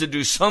 you have to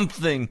do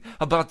something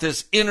about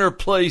this inner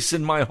place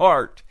in my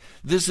heart.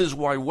 This is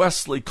why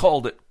Wesley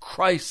called it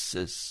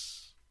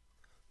crisis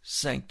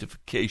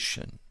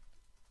sanctification.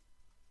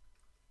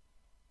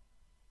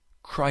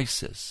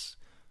 Crisis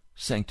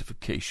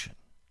sanctification.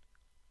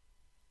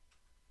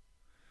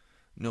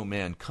 No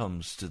man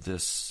comes to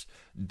this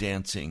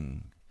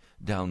dancing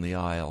down the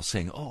aisle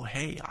saying, oh,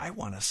 hey, I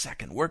want a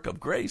second work of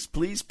grace.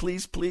 Please,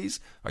 please, please.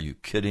 Are you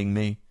kidding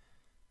me?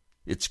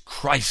 It's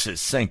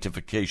crisis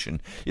sanctification.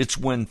 It's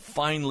when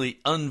finally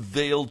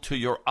unveiled to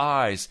your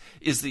eyes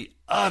is the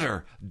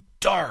utter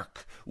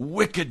dark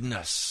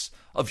wickedness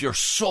of your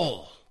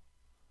soul.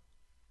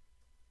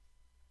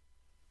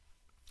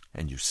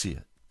 And you see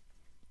it.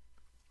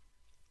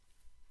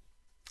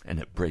 And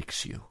it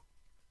breaks you.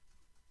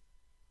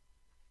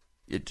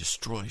 It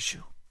destroys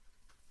you.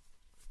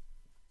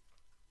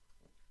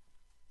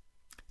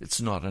 It's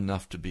not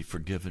enough to be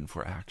forgiven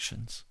for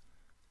actions.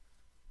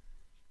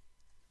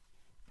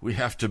 We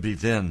have to be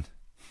then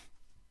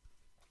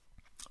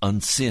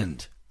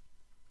unsinned.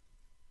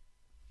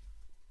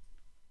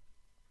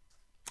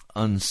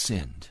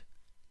 unsinned.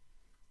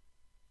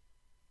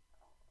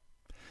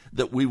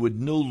 That we would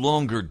no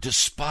longer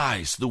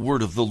despise the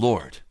word of the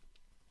Lord.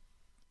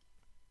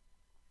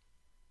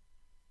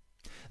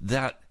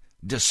 That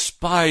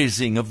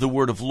despising of the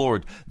word of the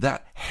Lord,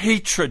 that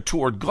hatred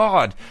toward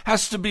God,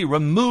 has to be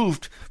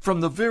removed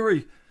from the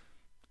very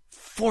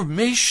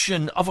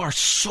formation of our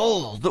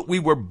soul that we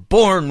were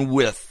born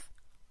with.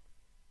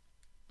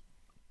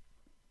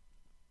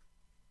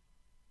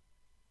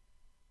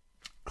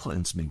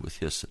 Cleanse me with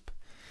hyssop.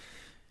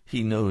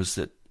 He knows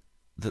that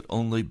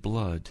only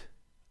blood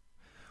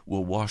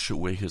will wash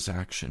away his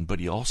action, but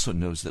he also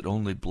knows that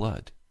only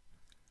blood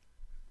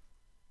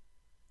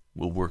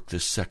will work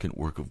this second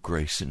work of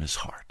grace in his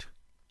heart.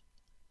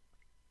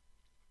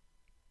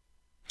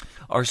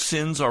 Our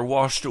sins are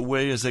washed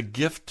away as a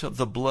gift of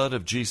the blood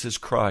of Jesus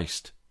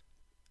Christ.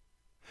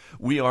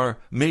 We are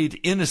made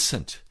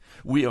innocent.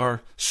 We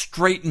are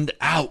straightened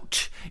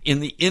out in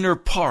the inner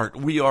part.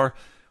 We are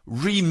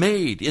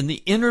remade in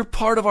the inner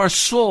part of our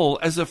soul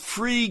as a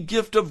free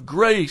gift of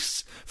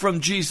grace from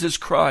Jesus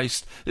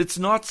Christ. It's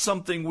not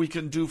something we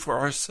can do for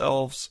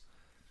ourselves.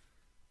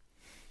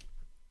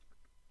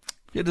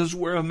 It is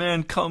where a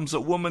man comes, a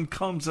woman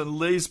comes and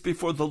lays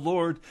before the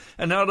Lord,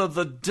 and out of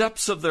the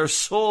depths of their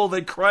soul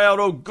they cry out,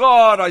 "Oh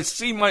God, I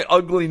see my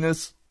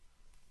ugliness.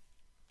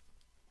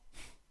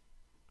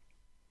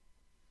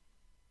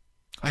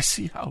 I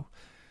see how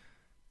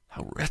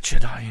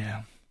wretched I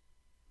am.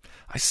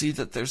 I see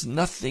that there's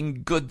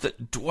nothing good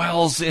that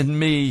dwells in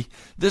me."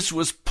 This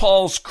was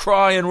Paul's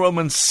cry in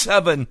Romans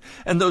 7,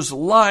 and those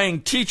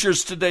lying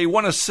teachers today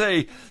want to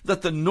say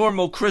that the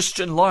normal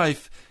Christian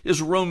life is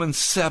Romans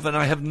 7.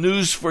 I have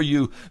news for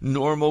you.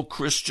 Normal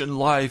Christian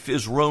life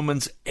is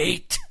Romans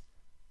 8,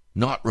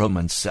 not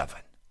Romans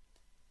 7.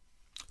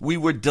 We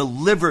were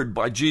delivered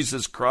by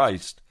Jesus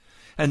Christ,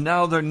 and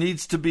now there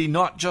needs to be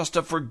not just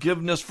a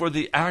forgiveness for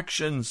the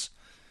actions.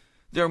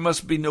 There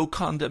must be no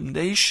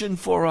condemnation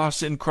for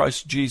us in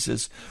Christ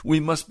Jesus.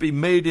 We must be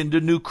made into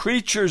new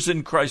creatures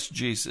in Christ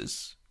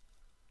Jesus.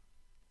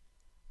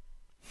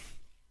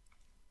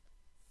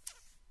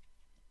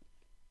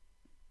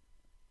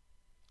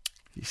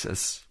 He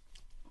says,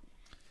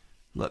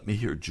 "Let me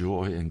hear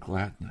joy and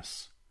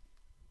gladness.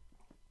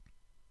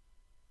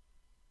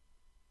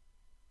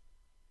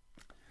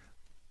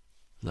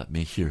 Let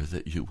me hear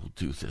that you will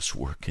do this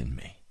work in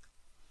me.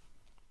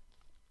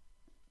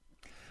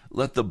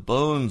 Let the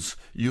bones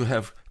you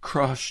have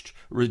crushed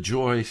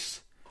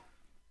rejoice.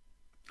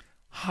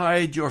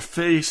 Hide your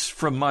face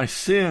from my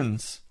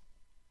sins.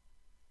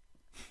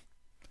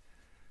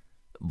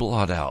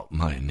 Blot out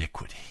my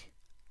iniquity.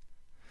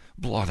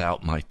 Blot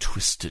out my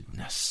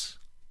twistedness.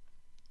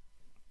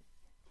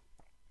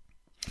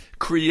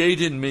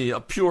 Create in me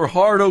a pure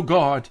heart, O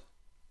God."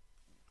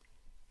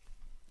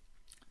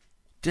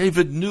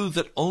 David knew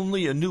that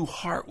only a new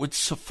heart would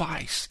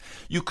suffice.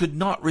 You could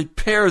not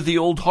repair the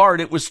old heart.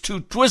 It was too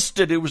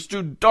twisted. It was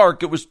too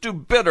dark. It was too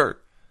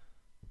bitter.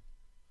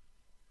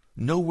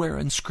 Nowhere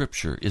in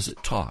Scripture is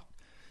it taught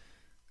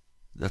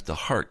that the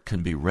heart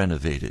can be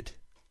renovated.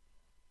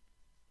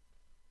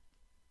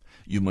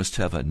 You must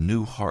have a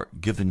new heart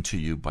given to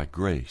you by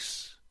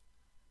grace.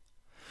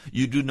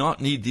 You do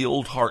not need the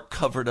old heart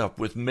covered up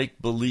with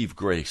make-believe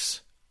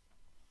grace.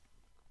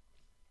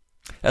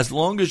 As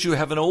long as you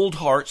have an old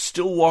heart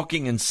still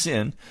walking in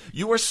sin,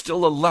 you are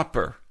still a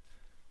leper.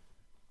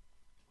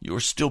 You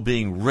are still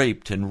being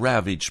raped and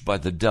ravaged by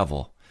the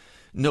devil.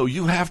 No,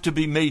 you have to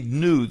be made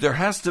new. There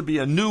has to be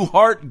a new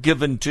heart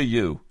given to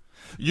you.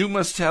 You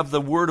must have the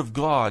Word of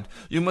God.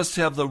 You must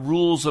have the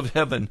rules of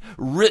heaven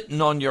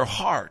written on your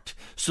heart,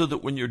 so that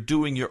when you're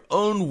doing your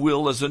own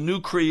will as a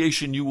new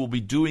creation, you will be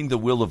doing the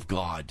will of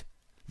God.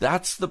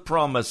 That's the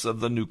promise of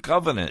the new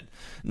covenant.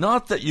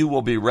 Not that you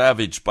will be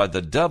ravaged by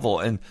the devil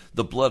and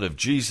the blood of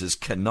Jesus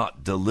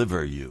cannot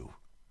deliver you.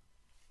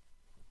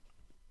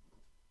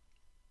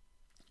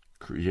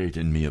 Create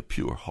in me a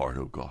pure heart,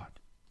 O God.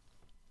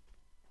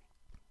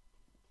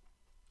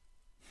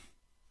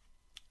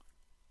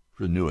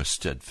 Renew a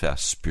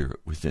steadfast spirit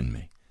within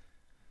me.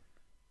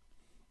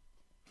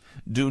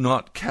 Do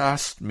not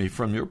cast me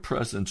from your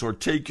presence or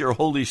take your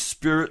Holy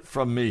Spirit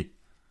from me.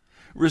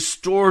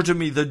 Restore to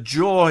me the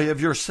joy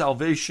of your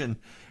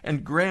salvation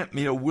and grant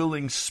me a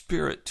willing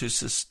spirit to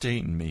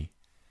sustain me.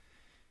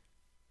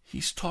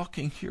 He's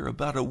talking here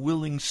about a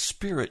willing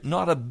spirit,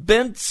 not a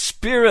bent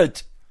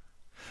spirit,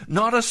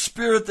 not a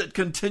spirit that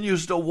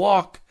continues to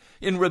walk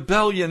in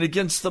rebellion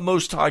against the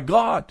Most High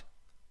God.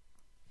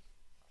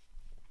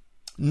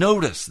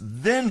 Notice,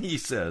 then he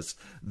says,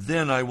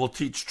 "Then I will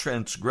teach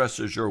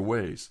transgressors your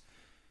ways,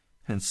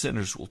 and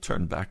sinners will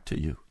turn back to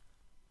you."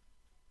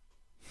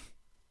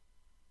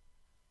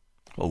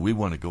 Well, we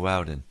want to go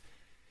out and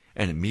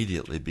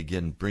immediately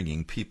begin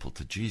bringing people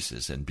to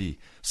Jesus and be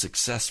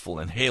successful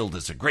and hailed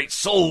as a great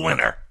soul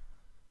winner.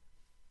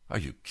 Are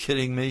you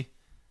kidding me?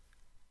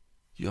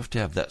 You have to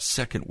have that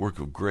second work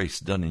of grace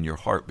done in your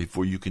heart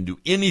before you can do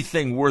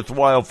anything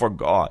worthwhile for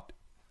God.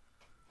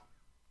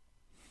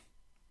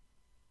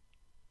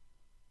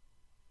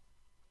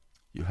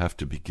 You have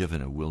to be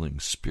given a willing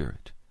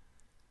spirit.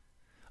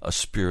 a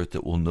spirit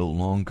that will no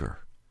longer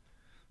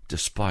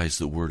despise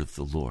the word of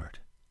the Lord,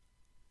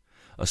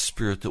 a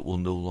spirit that will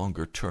no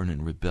longer turn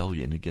in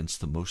rebellion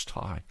against the Most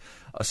High,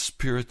 a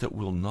spirit that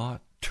will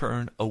not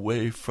turn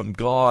away from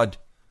God.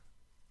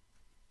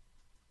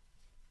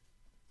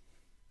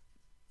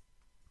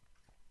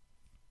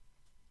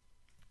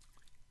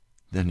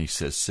 Then he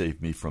says,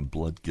 save me from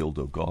blood guilt,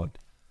 O God,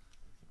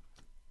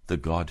 the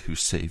God who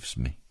saves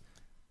me.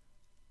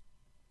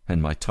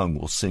 And my tongue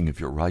will sing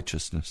of your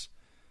righteousness.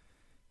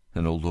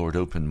 And, O Lord,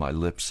 open my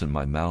lips, and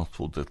my mouth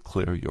will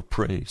declare your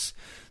praise.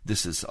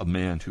 This is a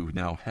man who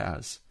now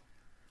has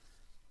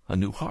a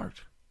new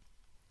heart.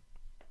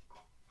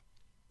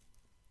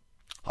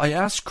 I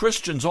ask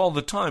Christians all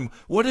the time,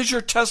 what is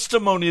your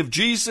testimony of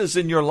Jesus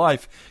in your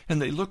life? And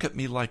they look at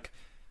me like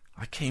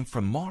I came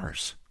from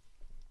Mars.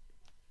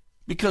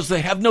 Because they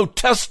have no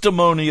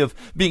testimony of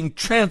being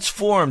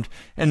transformed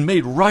and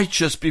made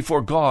righteous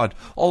before God.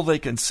 All they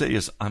can say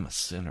is, I'm a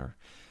sinner,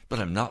 but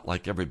I'm not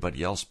like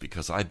everybody else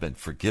because I've been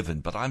forgiven,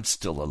 but I'm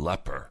still a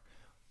leper.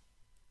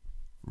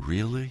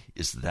 Really?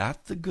 Is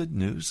that the good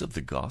news of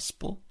the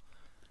gospel?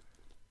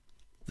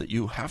 That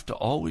you have to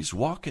always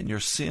walk in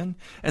your sin?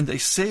 And they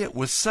say it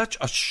with such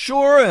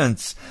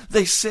assurance.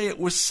 They say it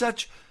with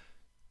such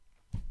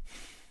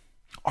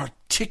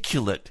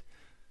articulate,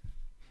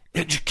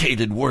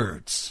 educated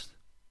words.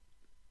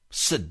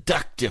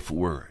 Seductive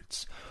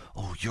words.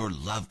 Oh, you're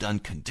loved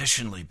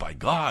unconditionally by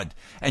God,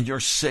 and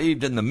you're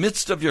saved in the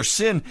midst of your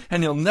sin,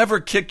 and He'll never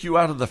kick you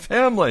out of the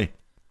family.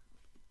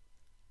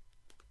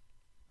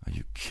 Are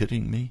you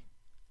kidding me?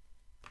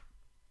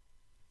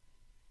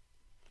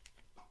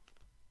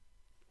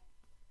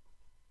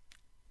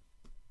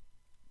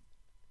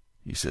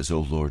 He says,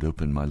 O Lord,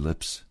 open my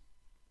lips,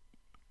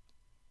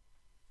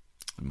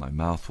 and my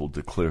mouth will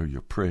declare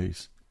your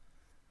praise.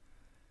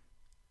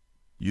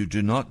 You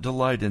do not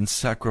delight in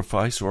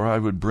sacrifice, or I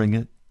would bring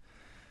it.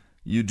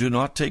 You do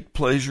not take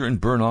pleasure in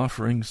burnt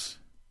offerings.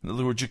 In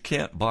other words, you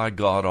can't buy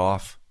God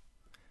off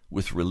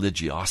with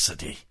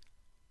religiosity.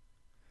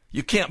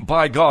 You can't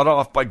buy God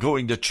off by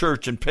going to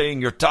church and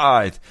paying your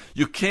tithe.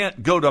 You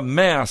can't go to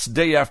Mass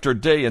day after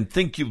day and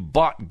think you've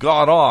bought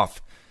God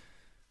off.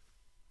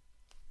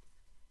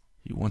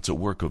 He wants a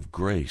work of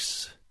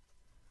grace.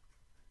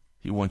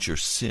 He wants your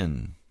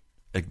sin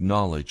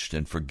acknowledged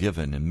and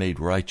forgiven and made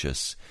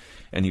righteous.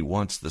 And He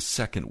wants the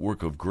second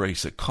work of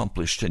grace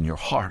accomplished in your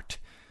heart.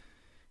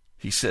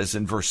 He says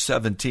in verse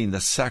 17, the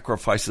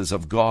sacrifices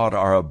of God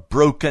are a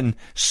broken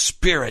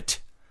spirit.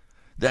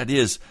 That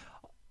is,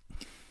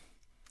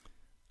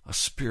 a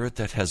spirit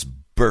that has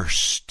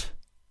burst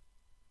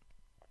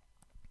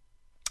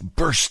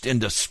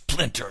into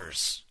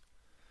splinters.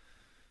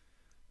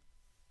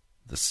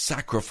 The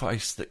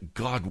sacrifice that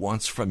God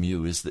wants from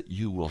you is that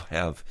you will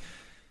have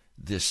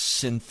this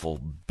sinful,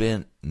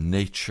 bent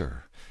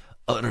nature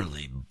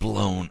utterly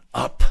blown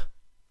up.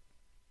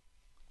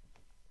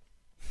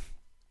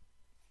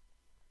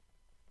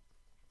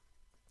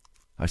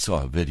 I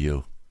saw a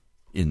video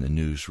in the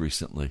news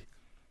recently.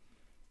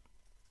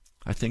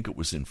 I think it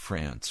was in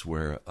France,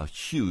 where a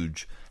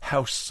huge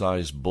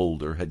house-sized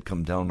boulder had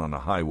come down on a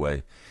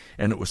highway,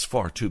 and it was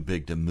far too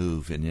big to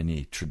move in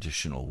any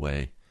traditional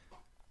way.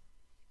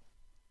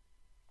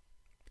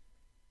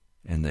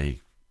 And they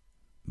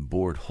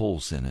bored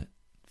holes in it,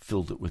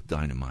 filled it with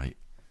dynamite,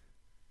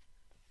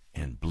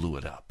 and blew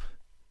it up.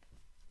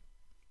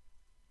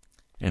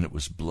 And it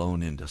was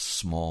blown into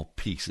small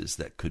pieces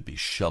that could be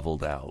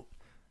shoveled out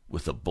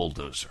with a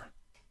bulldozer.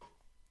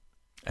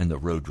 And the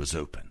road was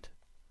opened.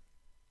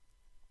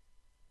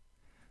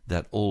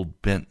 That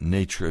old bent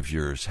nature of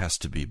yours has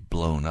to be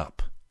blown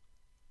up.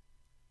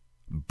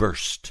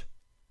 Burst.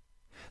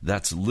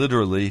 That's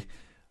literally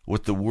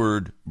what the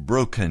word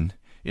broken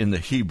in the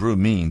Hebrew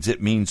means.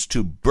 It means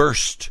to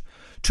burst,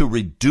 to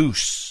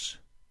reduce,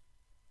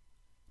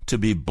 to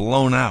be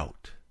blown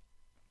out,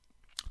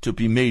 to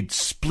be made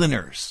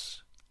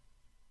splinters.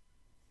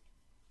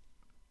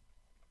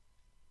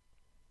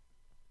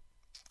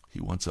 He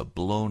wants a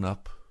blown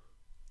up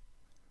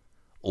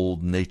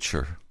old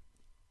nature.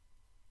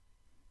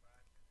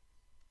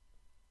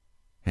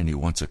 And He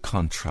wants a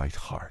contrite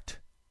heart.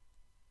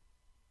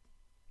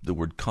 The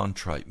word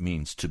contrite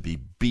means to be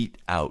beat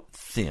out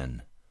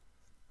thin,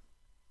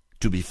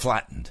 to be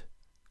flattened.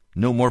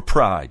 No more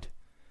pride.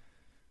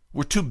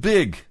 We're too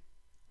big.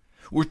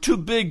 We're too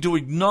big to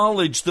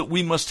acknowledge that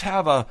we must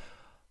have a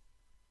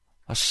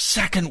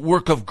second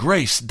work of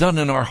grace done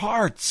in our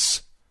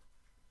hearts.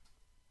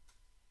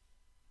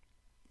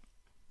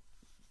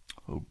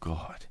 Oh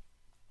God,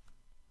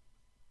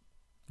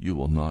 you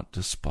will not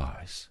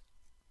despise.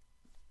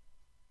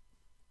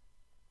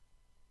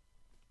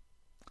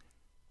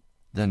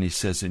 Then He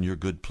says, in your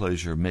good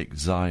pleasure, make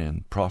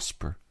Zion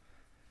prosper.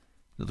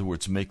 In other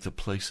words, make the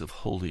place of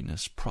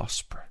holiness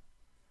prosper.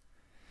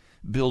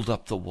 Build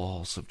up the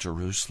walls of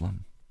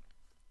Jerusalem.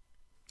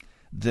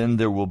 Then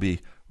there will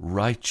be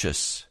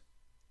righteous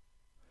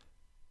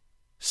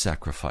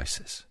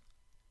sacrifices.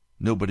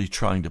 Nobody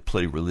trying to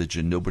play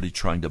religion, nobody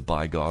trying to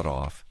buy God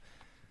off,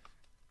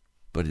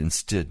 but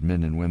instead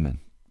men and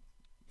women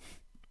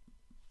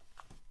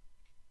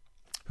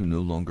who no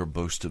longer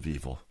boast of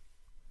evil.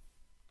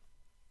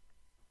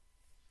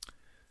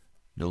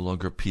 No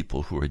longer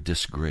people who are a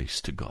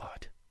disgrace to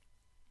God.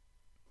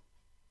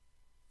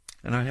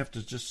 And I have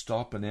to just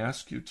stop and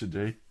ask you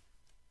today,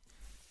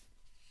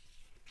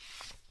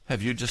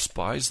 have you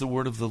despised the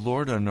word of the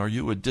Lord, and are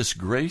you a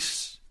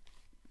disgrace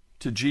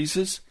to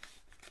Jesus?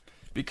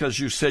 Because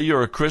you say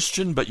you're a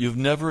Christian, but you've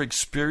never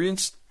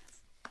experienced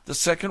the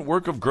second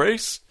work of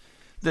grace?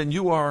 Then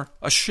you are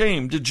a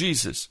shame to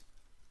Jesus.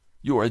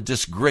 You are a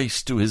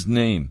disgrace to his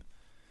name.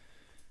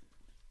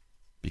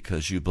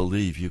 Because you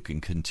believe you can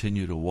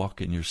continue to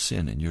walk in your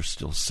sin and you're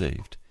still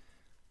saved.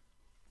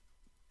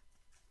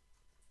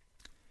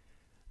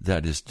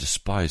 That is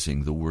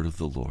despising the word of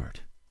the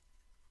Lord.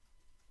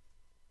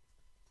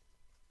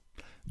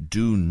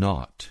 Do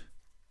not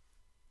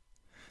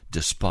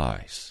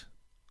despise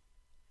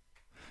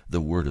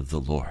the word of the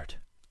Lord.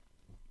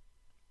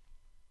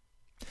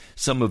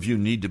 Some of you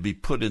need to be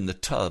put in the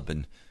tub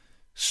and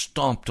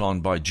stomped on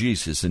by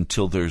Jesus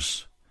until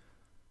there's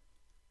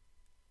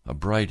a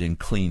bright and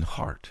clean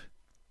heart.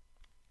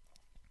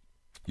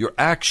 Your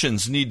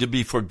actions need to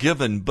be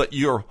forgiven, but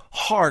your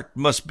heart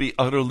must be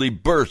utterly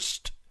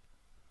burst.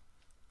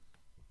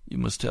 You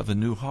must have a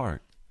new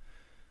heart.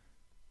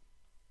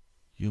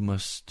 You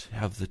must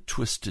have the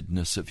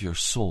twistedness of your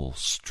soul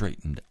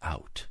straightened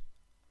out.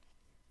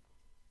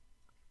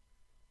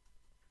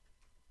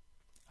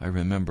 I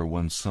remember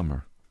one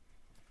summer.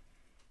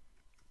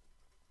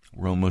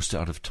 We're almost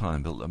out of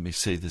time, but let me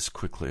say this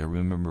quickly. I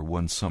remember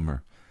one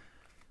summer,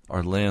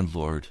 our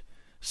landlord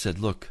said,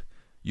 "Look,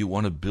 you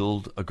want to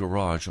build a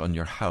garage on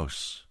your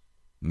house,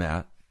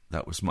 Matt?"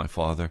 That was my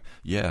father.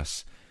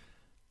 "Yes."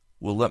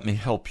 "Well, let me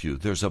help you.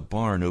 There's a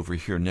barn over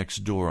here next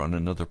door on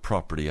another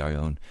property I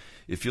own.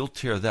 If you'll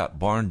tear that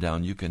barn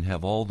down, you can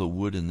have all the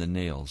wood and the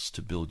nails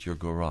to build your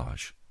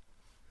garage."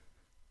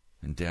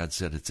 And Dad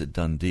said it's a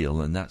done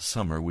deal. And that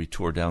summer we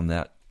tore down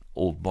that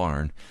old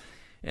barn.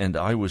 And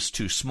I was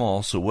too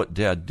small, so what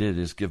Dad did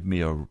is give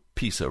me a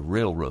piece of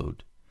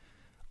railroad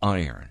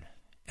iron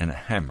and a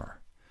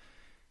hammer.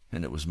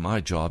 And it was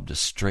my job to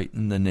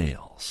straighten the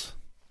nails.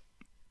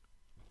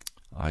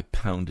 I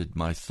pounded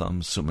my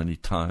thumb so many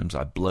times.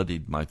 I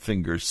bloodied my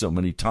fingers so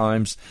many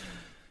times.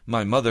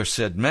 My mother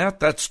said, "Matt,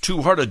 that's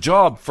too hard a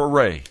job for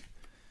Ray."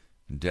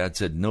 And Dad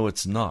said, "No,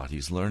 it's not.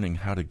 He's learning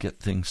how to get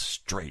things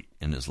straight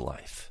in his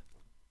life."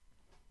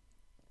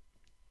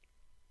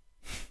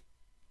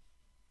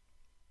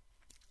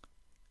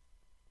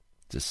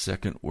 The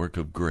second work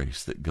of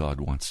grace that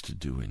God wants to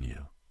do in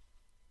you.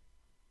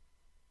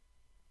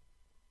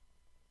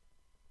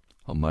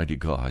 Almighty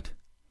God,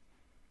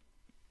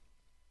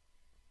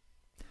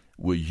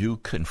 will you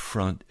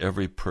confront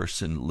every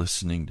person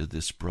listening to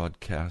this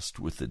broadcast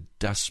with the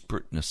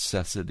desperate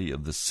necessity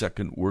of the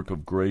second work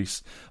of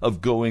grace, of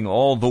going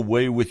all the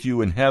way with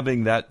you and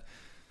having that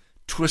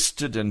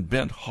twisted and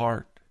bent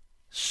heart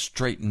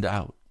straightened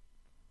out,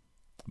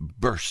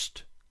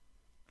 burst,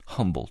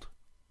 humbled,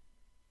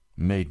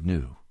 made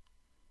new.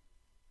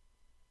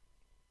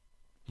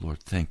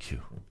 Lord, thank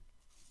you.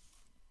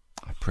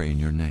 I pray in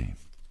your name.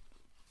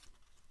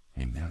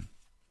 Amen.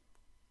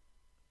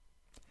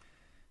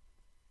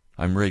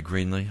 I'm Ray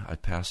Greenley. I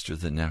pastor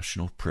the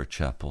National Prayer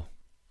Chapel.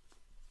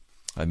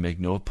 I make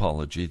no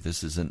apology.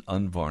 This is an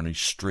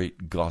unvarnished,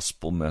 straight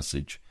gospel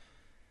message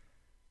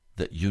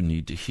that you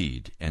need to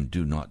heed, and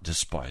do not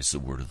despise the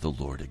word of the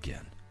Lord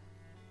again.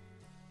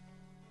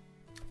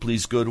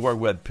 Please go to our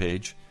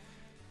webpage,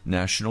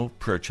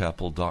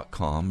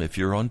 nationalprayerchapel.com. If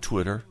you're on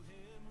Twitter,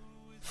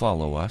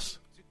 follow us.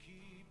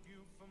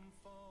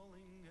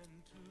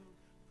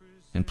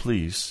 And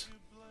please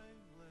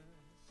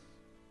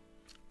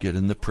get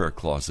in the prayer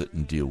closet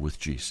and deal with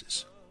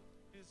Jesus.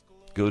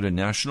 Go to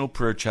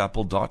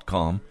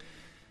nationalprayerchapel.com.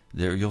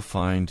 There you'll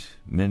find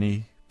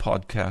many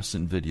podcasts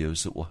and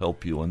videos that will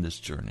help you on this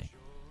journey.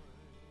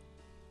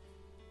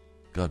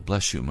 God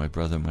bless you, my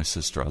brother, my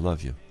sister. I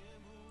love you.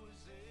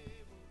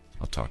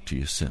 I'll talk to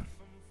you soon.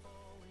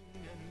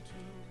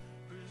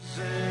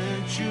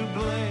 Present you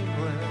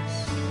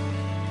blameless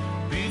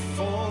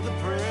before the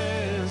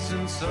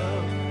presence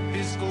of